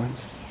nice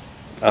ones,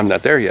 I'm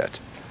not there yet.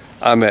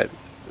 I'm at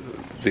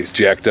these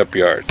jacked up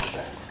yards.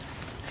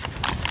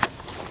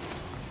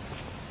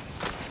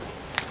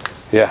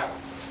 Yeah.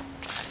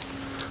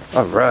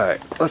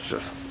 Alright, let's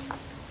just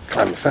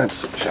climb the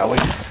fence, shall we?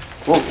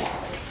 Whoa.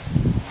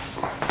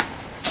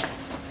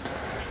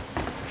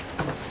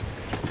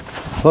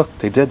 Look,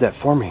 they did that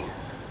for me.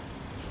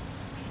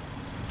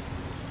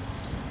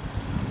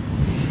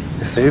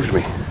 They saved me.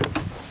 I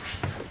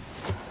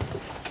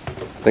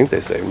think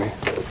they saved me.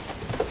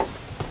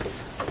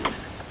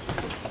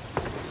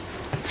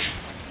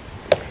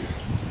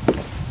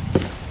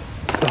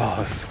 Oh,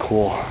 this is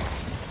cool.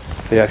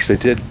 They actually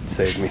did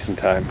save me some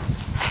time.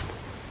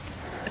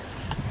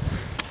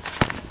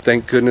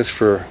 Thank goodness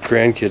for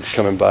grandkids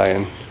coming by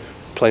and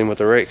playing with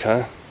the rake,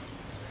 huh?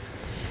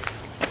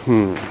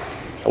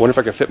 I wonder if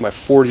I can fit my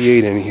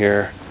 48 in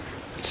here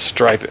and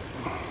stripe it.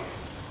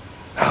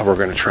 Ah, we're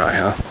gonna try,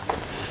 huh?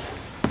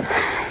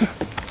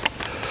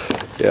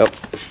 Yep,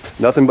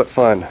 nothing but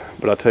fun.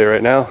 But I'll tell you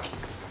right now,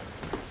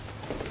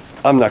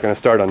 I'm not gonna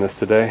start on this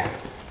today.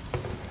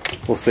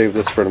 We'll save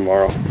this for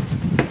tomorrow.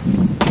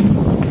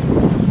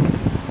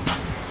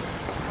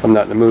 I'm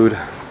not in the mood.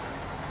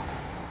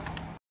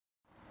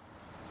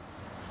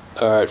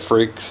 Alright,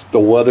 freaks, the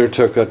weather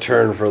took a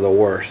turn for the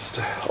worst.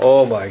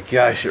 Oh my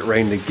gosh, it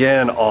rained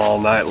again all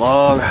night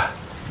long.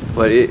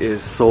 But it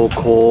is so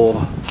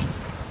cold.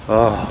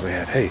 Oh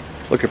man, hey,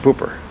 look at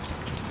Pooper.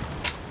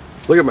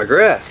 Look at my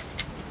grass.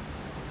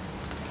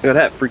 Look at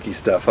that freaky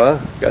stuff, huh?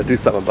 Gotta do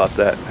something about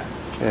that.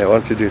 Yeah, why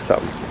don't you do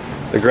something?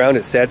 The ground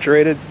is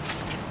saturated.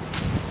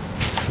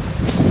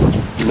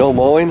 No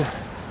mowing.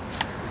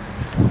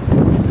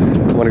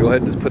 I want to go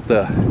ahead and just put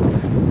the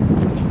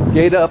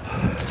gate up.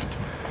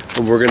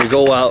 And we're gonna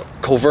go out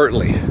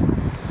covertly.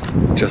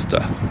 Just a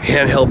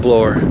handheld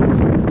blower.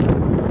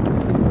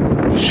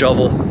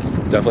 Shovel.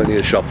 Definitely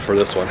need a shovel for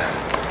this one.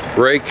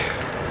 Rake.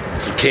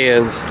 Some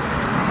cans.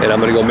 And I'm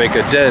gonna go make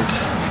a dent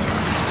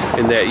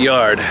in that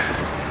yard.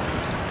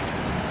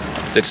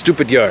 That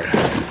stupid yard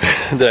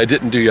that I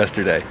didn't do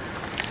yesterday.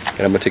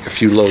 And I'm gonna take a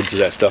few loads of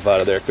that stuff out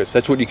of there because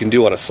that's what you can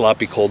do on a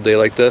sloppy cold day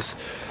like this.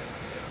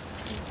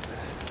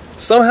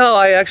 Somehow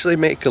I actually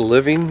make a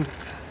living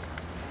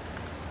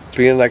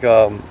being like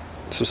some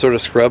sort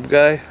of scrub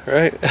guy,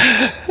 right?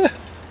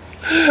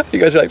 You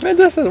guys are like, man,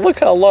 this is, what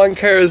kind of lawn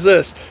care is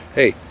this?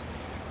 Hey,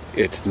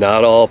 it's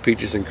not all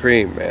peaches and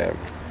cream, man.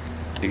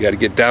 You gotta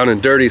get down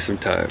and dirty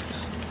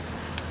sometimes.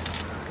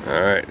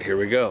 Alright, here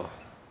we go.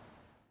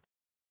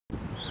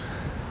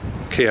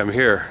 Okay, I'm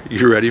here.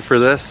 You ready for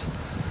this?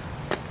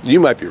 You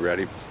might be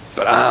ready,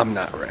 but I'm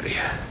not ready.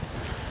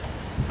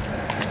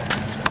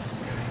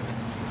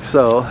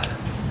 So,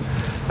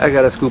 I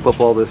gotta scoop up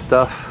all this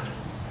stuff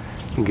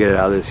and get it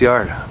out of this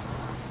yard.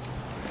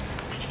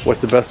 What's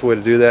the best way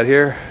to do that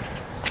here?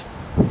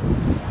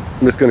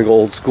 I'm just gonna go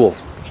old school.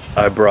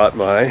 I brought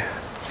my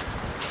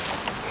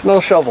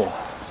snow shovel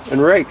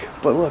and rake,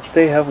 but look,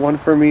 they have one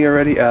for me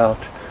already out.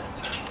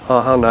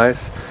 Oh, how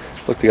nice.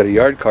 Look, they got a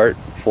yard cart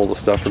full of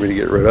stuff for me to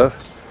get rid of.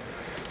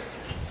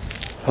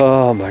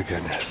 Oh my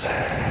goodness.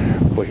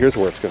 Well, here's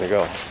where it's gonna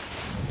go.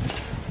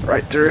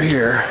 Right through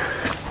here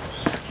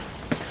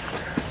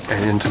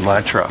and into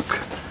my truck.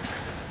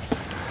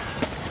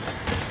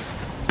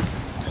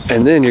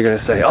 And then you're gonna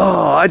say,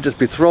 oh, I'd just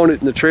be throwing it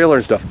in the trailer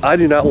and stuff. I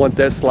do not want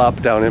that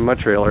slop down in my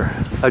trailer.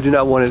 I do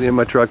not want it in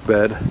my truck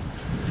bed.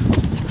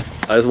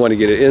 I just want to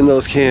get it in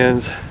those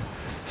cans,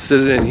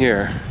 sit it in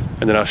here,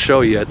 and then I'll show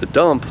you at the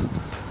dump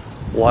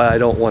why I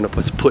don't want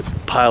to put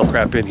pile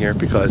crap in here,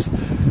 because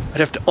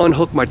I'd have to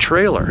unhook my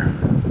trailer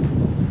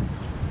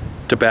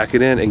to back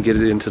it in and get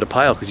it into the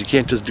pile, because you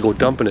can't just go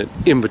dumping it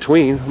in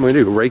between. I'm gonna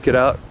do rake it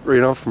out,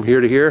 you know, from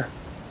here to here.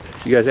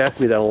 You guys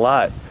asked me that a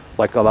lot,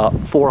 like about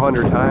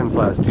 400 times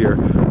last year.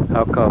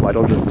 How come I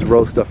don't just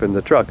throw stuff in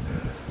the truck?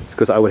 It's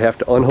because I would have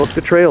to unhook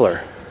the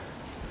trailer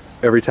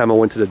every time I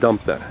went to the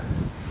dump then.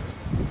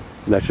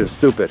 And that's just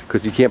stupid,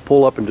 because you can't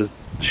pull up and just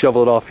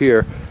shovel it off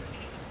here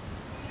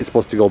is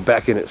supposed to go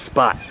back in its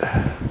spot,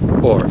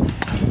 or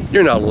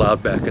you're not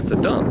allowed back at the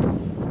dump.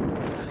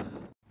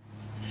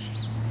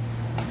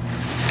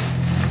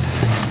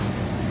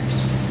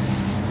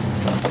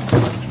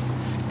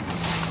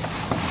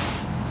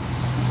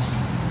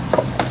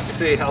 You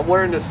see, I'm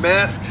wearing this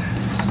mask,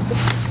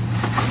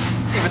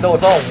 even though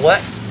it's all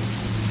wet.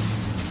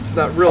 It's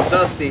not real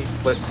dusty,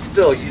 but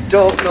still, you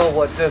don't know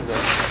what's in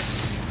there.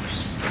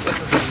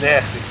 This is some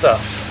nasty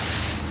stuff.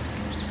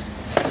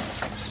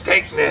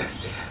 Steak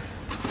nasty.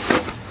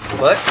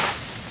 But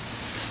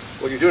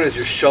what you're doing is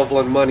you're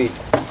shoveling money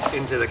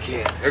into the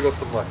can. There goes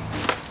some money.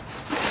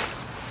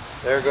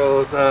 There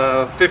goes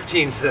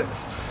 15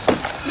 cents.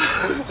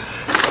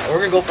 We're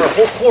gonna go for a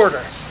whole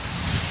quarter.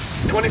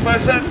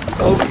 25 cents?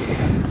 Okay.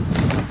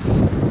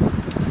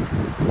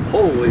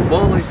 Holy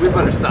moly, we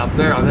better stop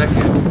there on that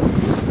can.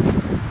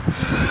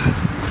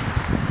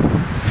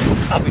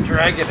 I'll be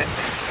dragging it.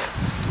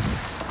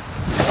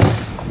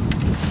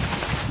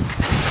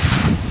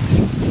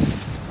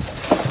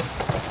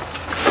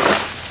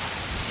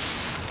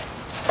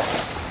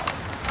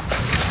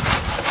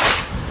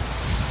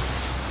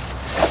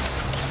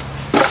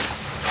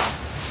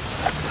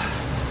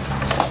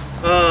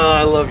 Oh,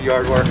 I love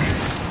yard work.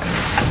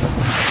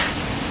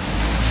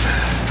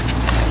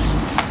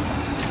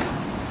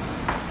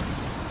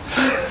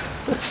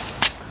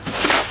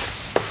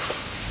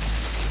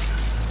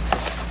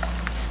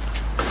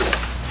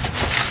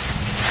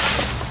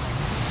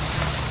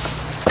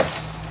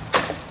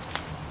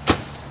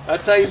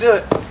 That's how you do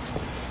it.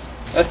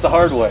 That's the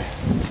hard way.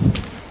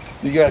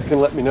 You guys can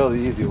let me know the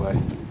easy way.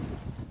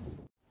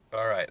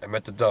 Alright, I'm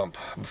at the dump.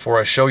 Before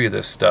I show you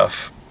this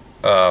stuff,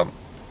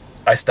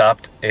 I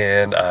stopped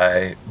and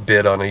I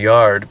bid on a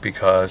yard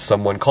because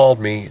someone called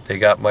me. They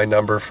got my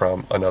number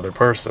from another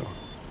person.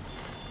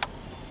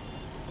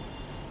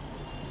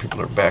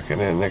 People are backing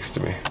in next to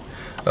me.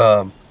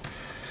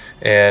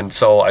 And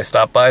so I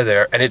stopped by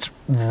there, and it's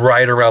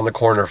right around the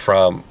corner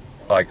from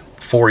like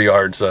 4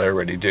 yards that I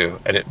already do.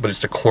 But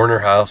it's a corner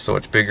house, so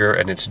it's bigger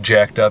and it's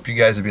jacked up. You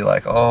guys would be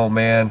like, oh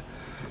man,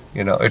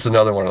 you know, it's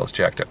another one of those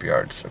jacked up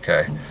yards,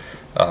 okay?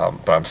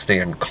 But I'm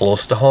staying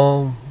close to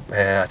home,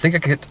 and I think I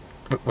could hit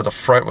with the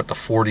front with the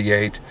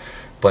 48,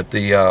 but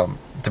the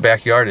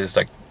backyard is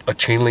like a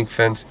chain link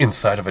fence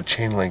inside of a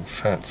chain link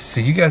fence.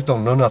 See, you guys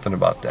don't know nothing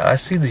about that. I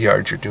see the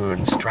yards you're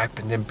doing,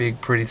 striping them big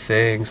pretty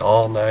things,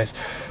 all nice,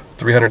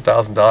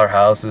 $300,000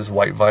 houses,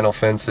 white vinyl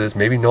fences,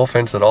 maybe no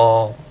fence at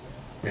all,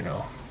 you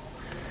know,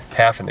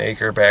 half an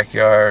acre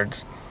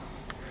backyards.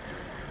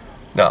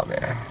 No,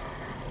 man,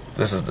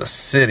 this is the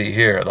city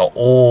here, the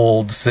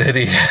old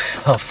city,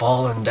 a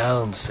fallen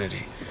down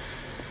city.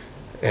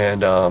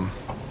 And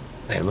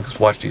hey, let's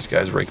watch these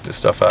guys rake this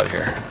stuff out of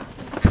here.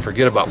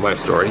 Forget about my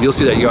story. You'll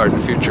see that yard in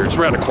the future. It's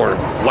around the corner.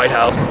 White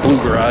house, blue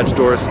garage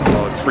doors.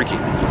 Oh, it's freaky.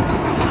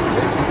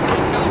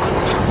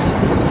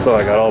 So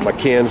I got all my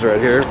cans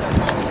right here.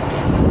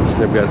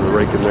 Them guys are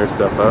raking their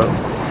stuff out.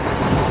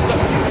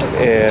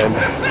 And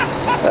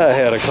I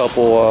had a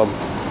couple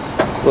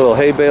little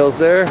hay bales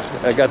there.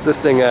 I got this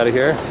thing out of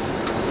here.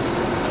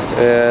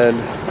 And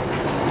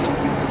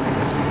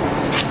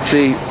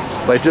see,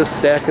 by just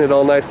stacking it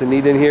all nice and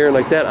neat in here and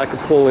like that, I can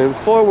pull in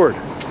forward.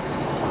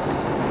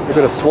 Look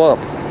at a swamp.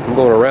 I'm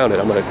going around it.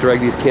 I'm going to drag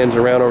these cans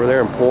around over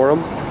there and pour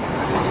them.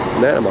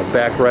 And then I'm going to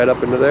back right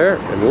up into there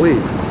and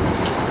leave.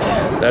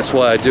 That's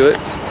why I do it.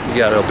 You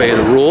got to obey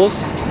the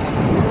rules.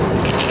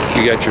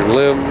 You got your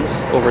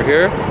limbs over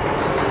here.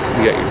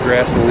 You got your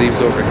grass and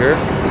leaves over here.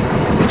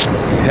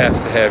 You have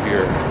to have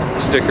your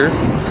sticker.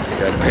 You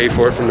got to pay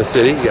for it from the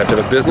city. You have to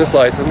have a business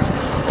license.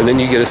 And then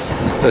you get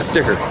a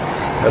sticker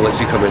that lets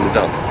you come in the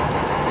dump.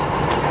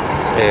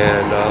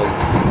 And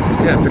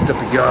yeah, I picked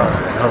up a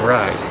yard. All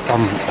right.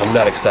 I'm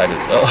not excited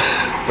though,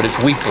 but it's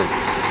weekly.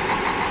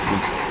 It's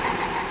weekly.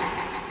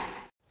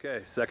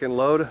 Okay, second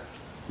load,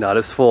 not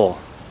as full.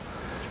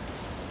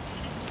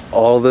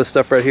 All this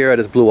stuff right here, I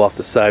just blew off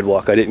the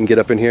sidewalk. I didn't get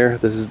up in here.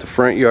 This is the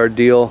front yard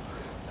deal.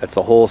 That's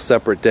a whole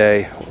separate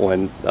day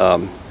when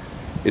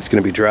it's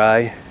going to be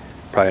dry,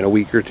 probably in a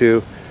week or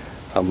two.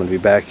 I'm going to be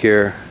back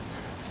here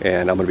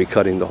and I'm going to be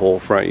cutting the whole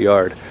front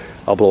yard.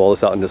 I'll blow all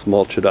this out and just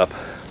mulch it up.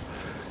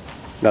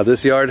 Now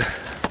this yard,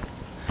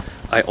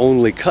 I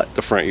only cut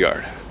the front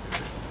yard.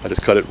 I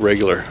just cut it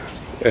regular.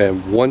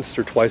 And once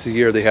or twice a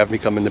year they have me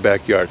come in the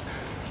backyard.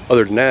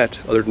 Other than that,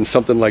 other than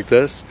something like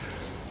this,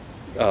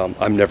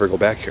 I'm never go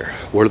back here.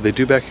 What do they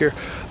do back here?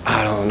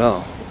 I don't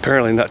know.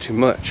 Apparently not too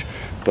much,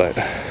 but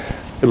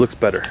it looks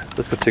better.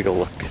 Let's go take a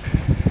look.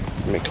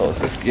 Let me close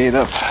this gate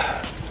up.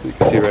 You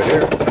can see right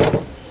here,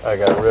 I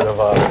got rid of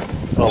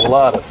a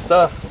lot of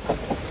stuff.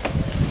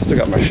 Still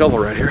got my shovel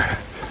right here.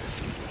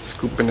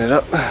 Scooping it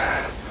up.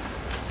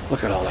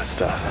 Look at all that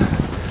stuff.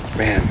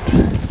 Man,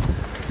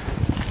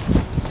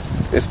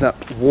 it's not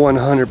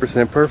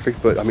 100%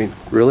 perfect, but I mean,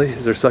 really?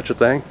 Is there such a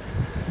thing?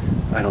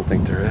 I don't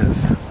think there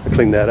is. I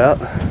cleaned that out.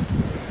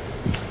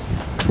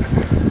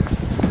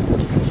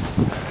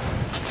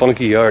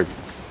 Funky yard.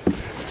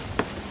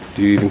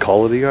 Do you even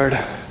call it a yard?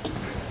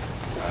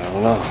 I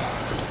don't know.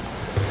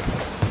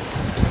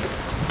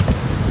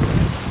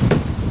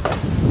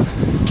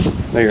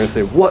 Now you're gonna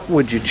say, what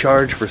would you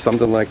charge for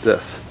something like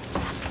this?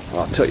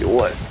 Well, I'll tell you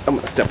what, I'm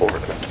gonna step over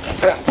to this.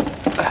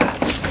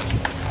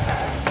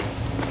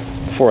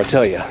 Before I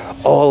tell you,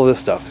 all of this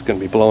stuff is gonna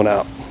be blown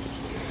out.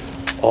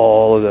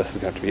 All of this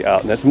is going to be out,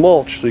 and that's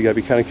mulch, so you gotta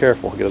be kind of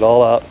careful. Get it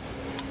all out,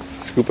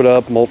 scoop it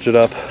up, mulch it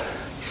up,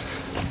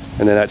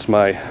 and then that's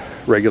my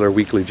regular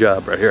weekly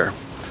job right here.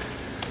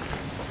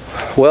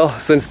 Well,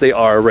 since they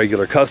are a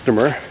regular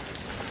customer,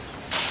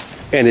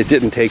 and it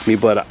didn't take me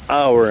but an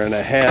hour and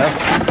a half,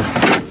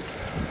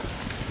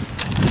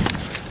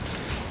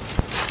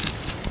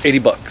 80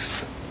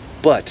 bucks.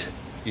 But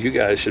you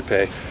guys should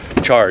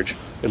charge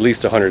at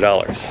least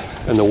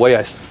 $100. And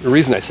the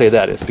reason I say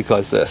that is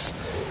because this.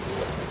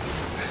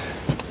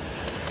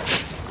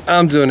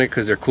 I'm doing it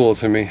because they're cool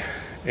to me,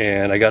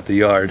 and I got the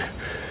yard,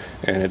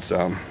 and it's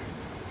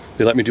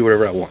they let me do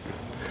whatever I want.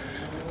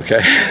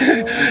 Okay,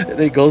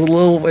 it goes a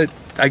little bit.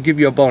 I give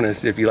you a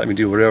bonus if you let me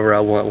do whatever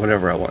I want,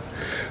 whenever I want.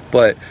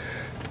 But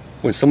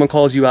when someone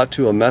calls you out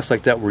to a mess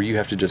like that, where you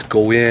have to just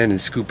go in and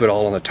scoop it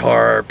all on the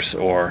tarps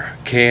or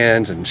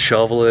cans and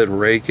shovel it and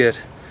rake it,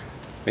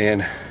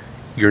 man,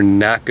 you're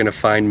not going to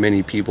find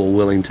many people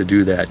willing to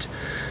do that.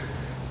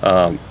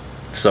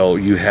 So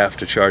you have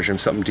to charge them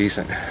something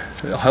decent.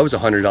 That was a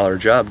 $100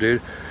 job,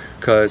 dude,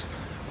 because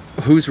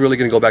who's really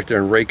going to go back there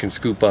and rake and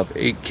scoop up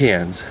 8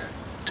 cans,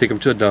 take them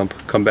to a dump,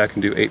 come back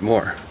and do 8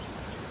 more?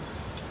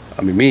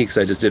 I mean, me, because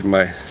I just did it in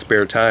my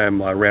spare time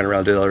while I ran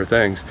around, did other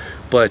things.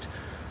 But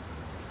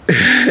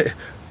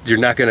you're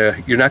not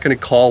gonna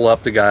call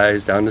up the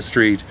guys down the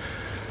street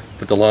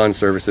with the lawn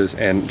services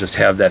and just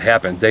have that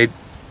happen. They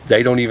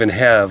don't even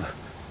have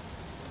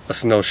a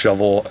snow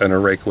shovel and a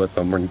rake with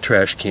them, or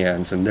trash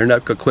cans, and they're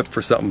not equipped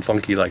for something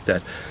funky like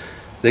that.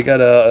 They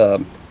got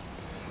a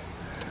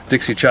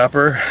Dixie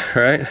chopper,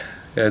 right?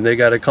 And they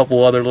got a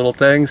couple other little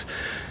things,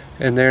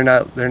 and they're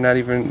not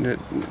even,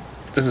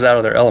 this is out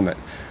of their element.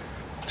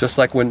 Just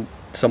like when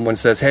someone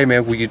says, hey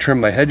man, will you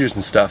trim my hedges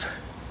and stuff?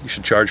 You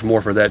should charge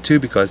more for that too,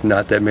 because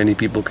not that many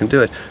people can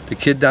do it. The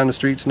kid down the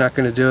street's not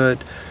going to do it,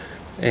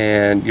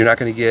 and you're not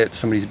going to get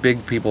some of these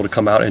big people to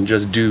come out and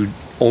just do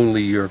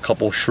only your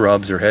couple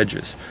shrubs or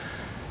hedges.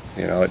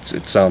 You know,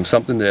 it's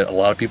something that a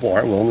lot of people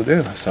aren't willing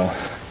to do, so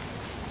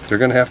they're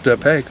going to have to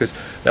pay, because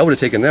that would have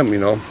taken them, you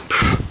know,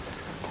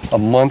 a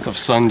month of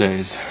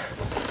Sundays,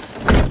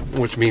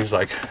 which means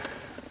like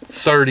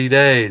 30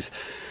 days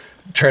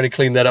trying to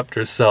clean that up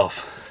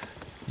yourself.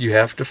 You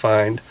have to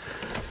find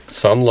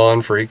some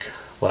lawn freak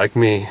like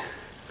me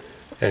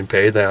and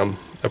pay them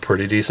a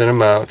pretty decent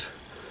amount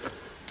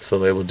so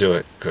they will do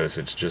it, because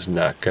it's just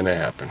not going to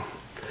happen.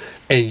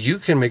 And you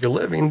can make a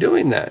living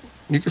doing that.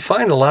 You can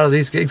find a lot of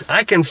these gigs.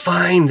 I can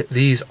find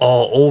these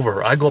all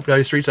over. I go up down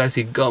the streets, I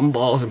see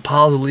gumballs and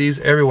piles of leaves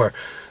everywhere.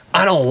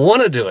 I don't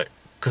want to do it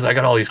because I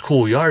got all these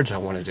cool yards I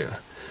want to do.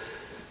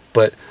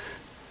 But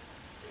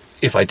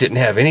if I didn't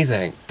have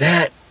anything,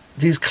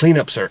 these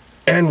cleanups are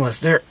endless.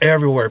 They're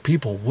everywhere.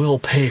 People will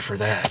pay for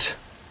that.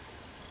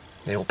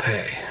 They'll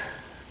pay.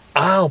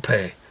 I'll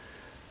pay.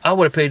 I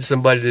would have paid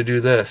somebody to do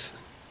this.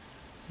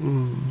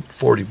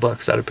 40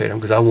 bucks I'd have paid them,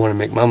 because I want to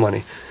make my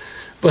money.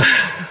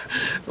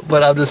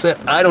 But I'm just saying,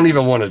 I don't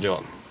even want to do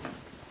them.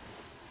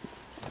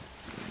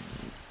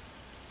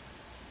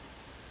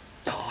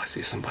 Oh, I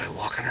see somebody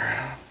walking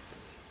around.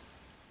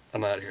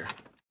 I'm out of here.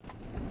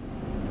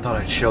 Thought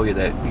I'd show you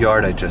that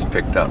yard I just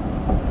picked up.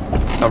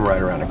 I'm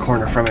right around the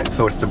corner from it.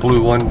 So it's the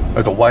blue one,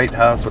 or the white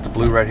house with the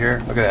blue right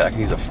here. Look at that, I can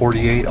use a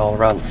 48 all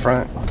around the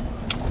front.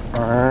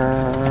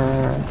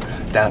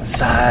 Down the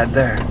side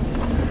there.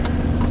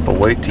 But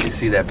wait till you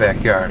see that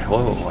backyard.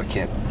 Whoa, I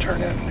can't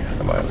turn in because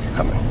somebody will be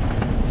coming.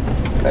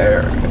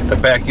 There, the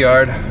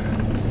backyard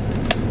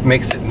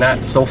makes it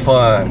not so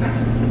fun.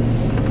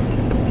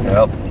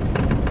 Yep.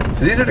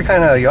 So these are the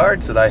kind of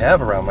yards that I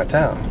have around my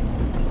town.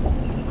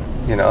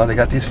 You know, they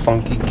got these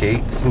funky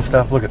gates and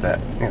stuff. Look at that.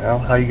 You know,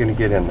 how are you gonna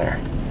get in there?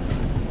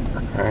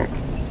 All right.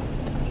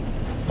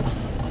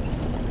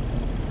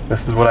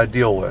 This is what I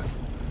deal with.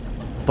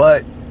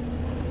 But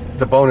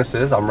the bonus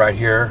is I'm right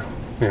here,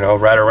 you know,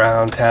 right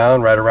around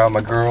town, right around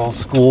my girls'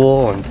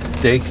 school and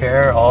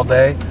daycare all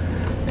day.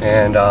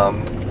 And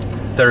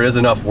there is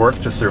enough work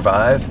to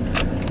survive,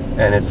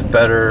 and it's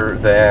better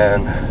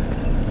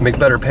than, make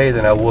better pay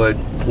than I would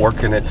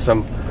working at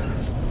some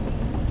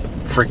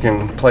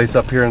freaking place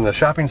up here in the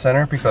shopping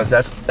center, because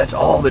that's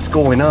all that's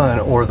going on,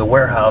 or the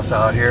warehouse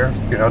out here,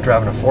 you know,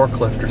 driving a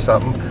forklift or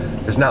something.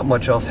 There's not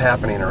much else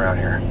happening around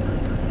here.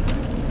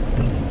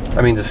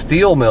 I mean, the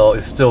steel mill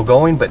is still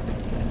going, but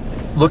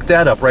look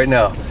that up right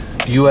now.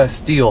 U.S.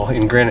 Steel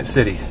in Granite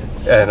City,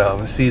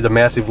 and see the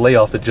massive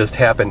layoff that just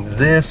happened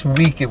this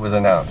week. It was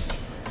announced.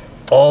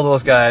 All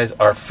those guys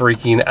are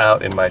freaking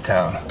out in my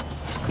town,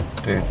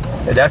 dude.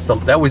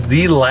 That was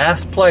the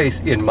last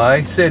place in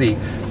my city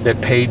that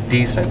paid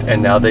decent,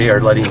 and now they are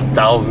letting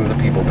thousands of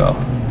people go.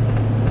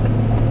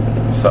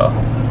 So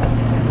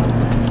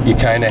you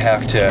kind of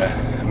have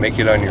to make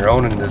it on your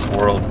own in this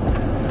world.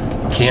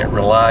 Can't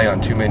rely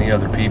on too many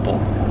other people.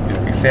 You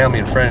know, your family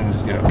and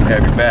friends, you know, can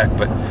have your back,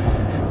 but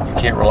You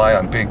can't rely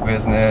on big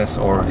business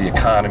or the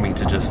economy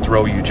to just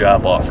throw you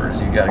job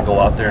offers. You gotta go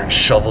out there and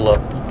shovel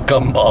up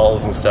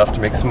gumballs and stuff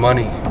to make some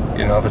money.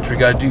 You know, if it's what you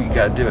gotta do, you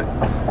gotta do it.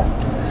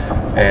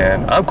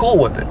 And I'm cool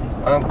with it.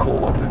 I'm cool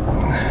with it.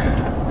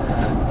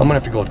 I'm gonna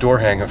have to go door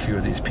hang a few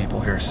of these people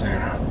here soon.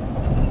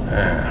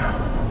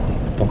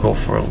 We'll go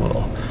for a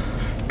little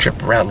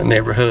trip around the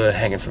neighborhood,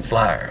 hanging some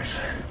flyers.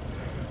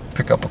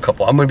 Pick up a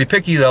couple. I'm gonna be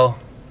picky though.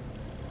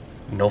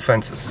 No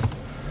fences.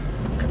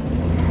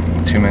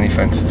 Too many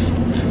fences.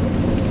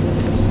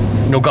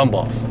 No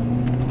gumballs.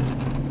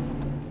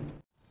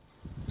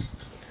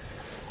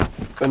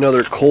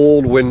 Another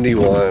cold, windy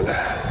one.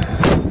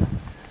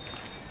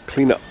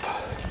 Clean up.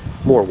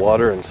 More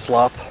water and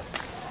slop.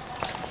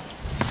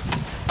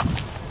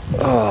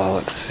 Oh,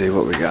 let's see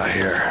what we got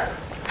here.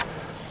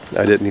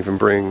 I didn't even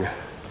bring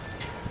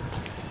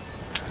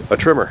a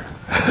trimmer.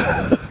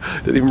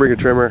 Didn't even bring a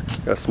trimmer.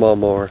 Got a small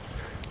mower.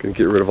 Gonna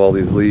get rid of all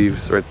these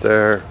leaves right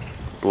there.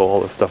 Blow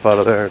all this stuff out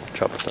of there.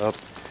 Chop it up.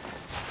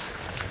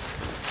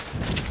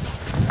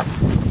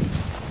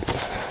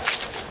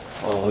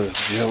 All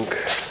this junk.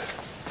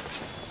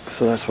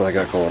 So that's what I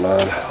got going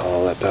on.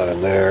 All that down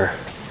in there.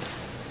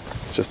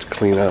 It's just to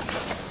clean up.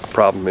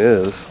 Problem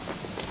is,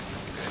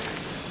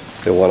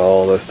 they want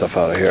all this stuff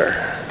out of here.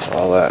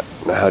 All that.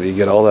 Now how do you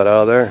get all that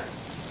out of there?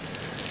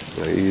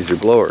 You use your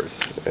blowers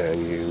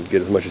and you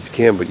get as much as you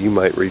can, but you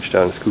might reach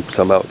down and scoop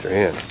some out with your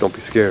hands. Don't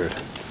be scared.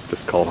 It's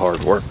just called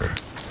hard work.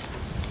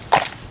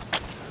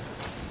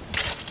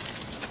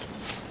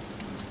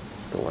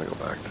 Don't want to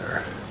go back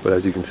there. But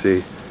as you can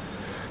see,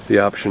 the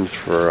options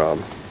for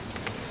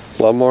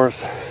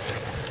lawnmowers.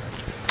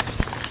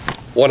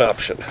 One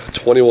option,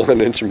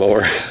 21-inch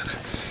mower.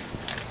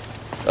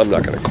 I'm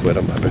not going to quit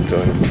them. I've been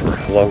doing them for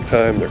a long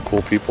time. They're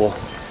cool people.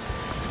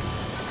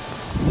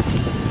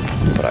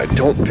 But I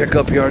don't pick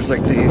up yards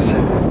like these.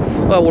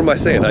 Well, what am I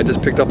saying? I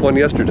just picked up one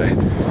yesterday.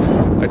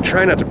 I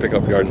try not to pick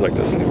up yards like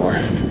this anymore.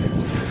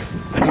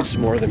 I need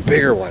some more than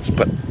bigger ones,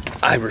 but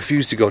I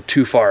refuse to go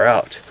too far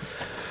out.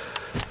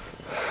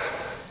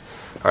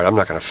 Alright, I'm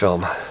not going to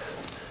film.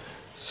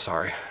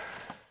 Sorry.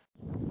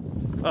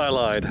 I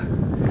lied.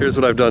 Here's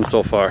what I've done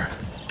so far.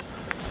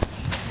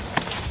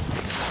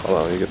 Hold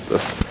on, let me get the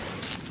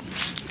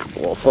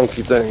little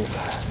funky things.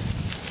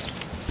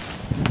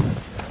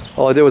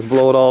 All I did was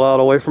blow it all out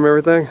away from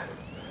everything.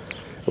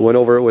 I went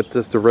over it with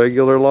just a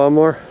regular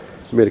lawnmower.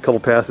 Made a couple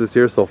passes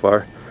here so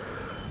far.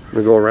 I'm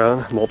gonna go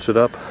around, mulch it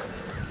up.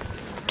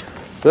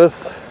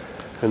 This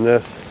and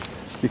this.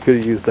 You could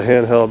have used the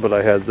handheld, but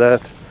I had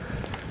that.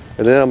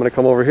 And then I'm gonna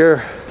come over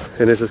here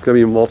and it's just gonna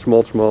be mulch,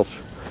 mulch, mulch.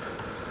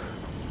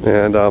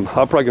 And I'm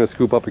probably gonna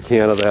scoop up a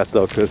can of that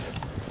though, because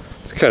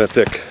it's kind of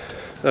thick.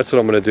 That's what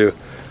I'm gonna do.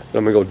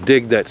 I'm gonna go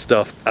dig that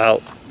stuff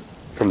out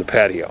from the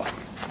patio.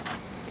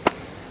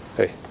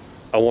 Hey,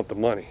 I want the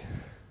money.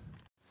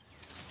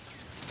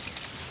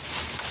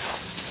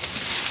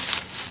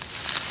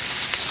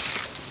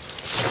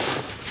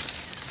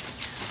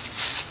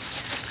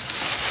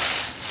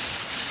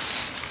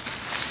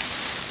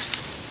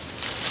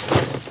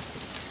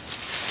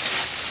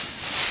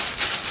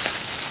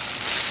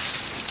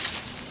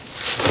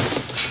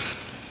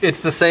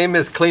 It's the same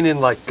as cleaning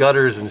like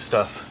gutters and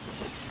stuff.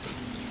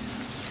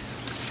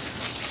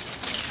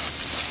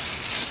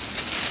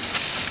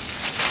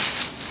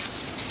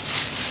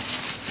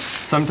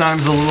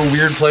 Sometimes the little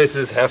weird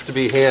places have to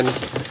be hand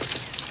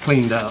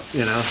cleaned out,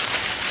 you know.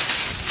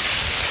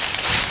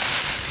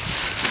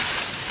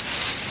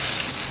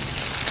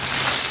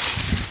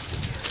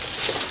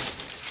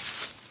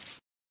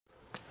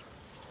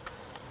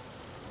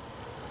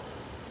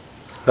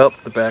 Well,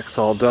 the back's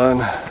all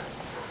done.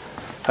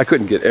 I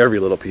couldn't get every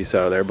little piece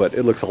out of there, but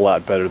it looks a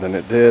lot better than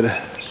it did. The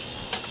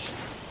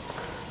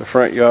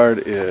front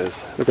yard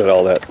is, look at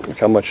all that, look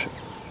how much,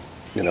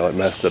 you know, it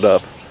messed it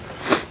up.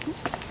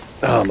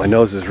 Oh, my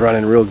nose is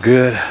running real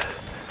good.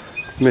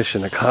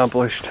 Mission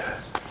accomplished.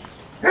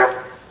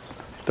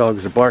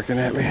 Dogs are barking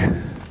at me.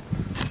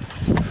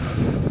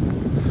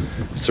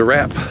 It's a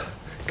wrap.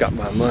 Got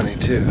my money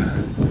too.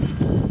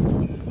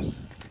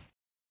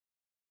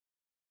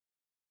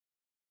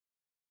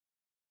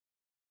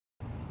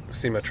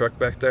 See my truck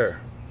back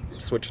there? I'm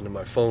switching to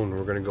my phone.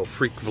 We're gonna go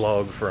freak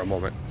vlog for a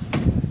moment.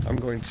 I'm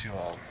going to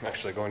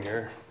actually go in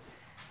here,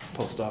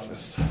 post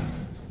office.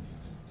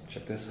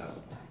 Check this out.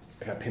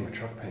 I gotta pay my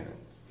truck payment.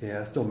 Yeah,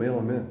 I still mail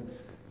them in.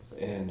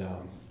 And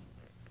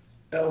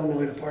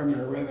Illinois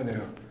Department of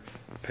Revenue.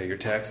 Pay your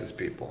taxes,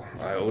 people.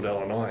 I owed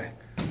Illinois.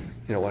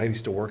 You know, when I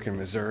used to work in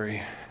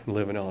Missouri and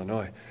live in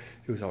Illinois,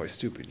 it was always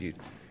stupid. You'd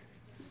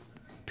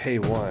pay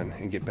one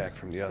and get back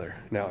from the other.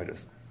 Now I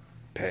just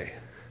pay.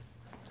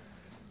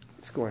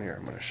 Let's go in here.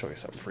 I'm going to show you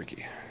something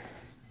freaky.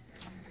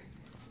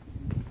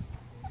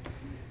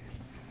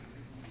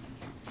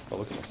 Oh,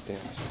 look at my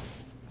stamps.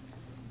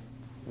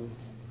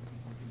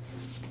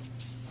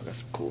 I got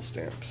some cool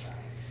stamps.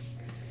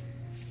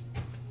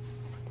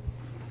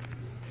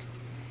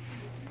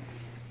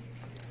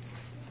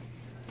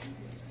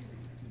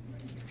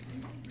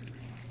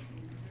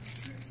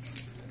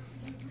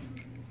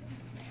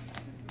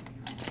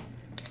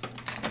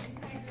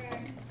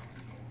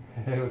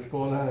 Hey, what's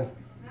going on? Not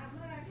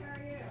much, how are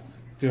you?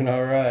 Doing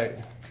all right.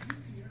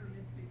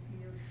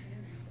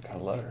 Got a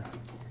letter.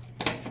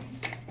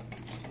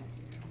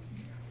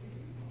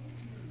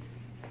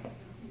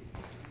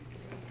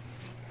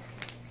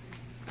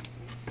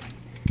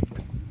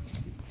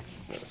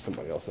 There was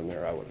somebody else in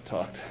there, I would have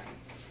talked.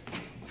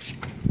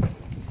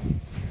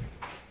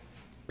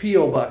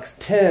 P.O. Box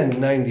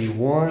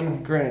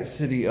 1091, Granite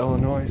City,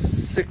 Illinois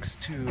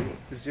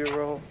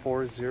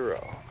 62040.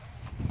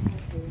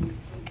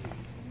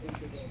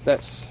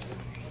 That's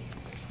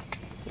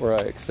where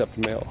I accept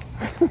mail.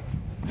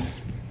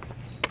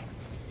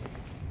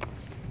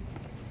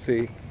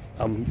 See,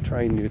 I'm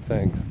trying new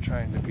things. I'm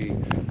trying to be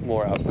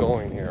more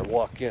outgoing here.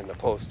 Walk in the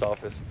post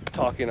office,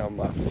 talking on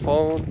my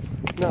phone.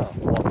 No,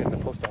 walk in the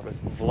post office,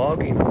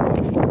 vlogging on my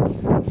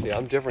phone. See,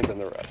 I'm different than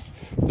the rest.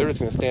 They're just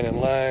gonna stand in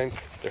line,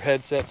 their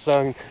headsets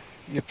on,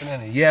 yipping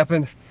and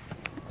yapping.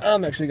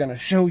 I'm actually gonna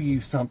show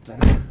you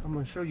something. I'm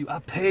gonna show you I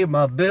pay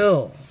my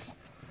bills.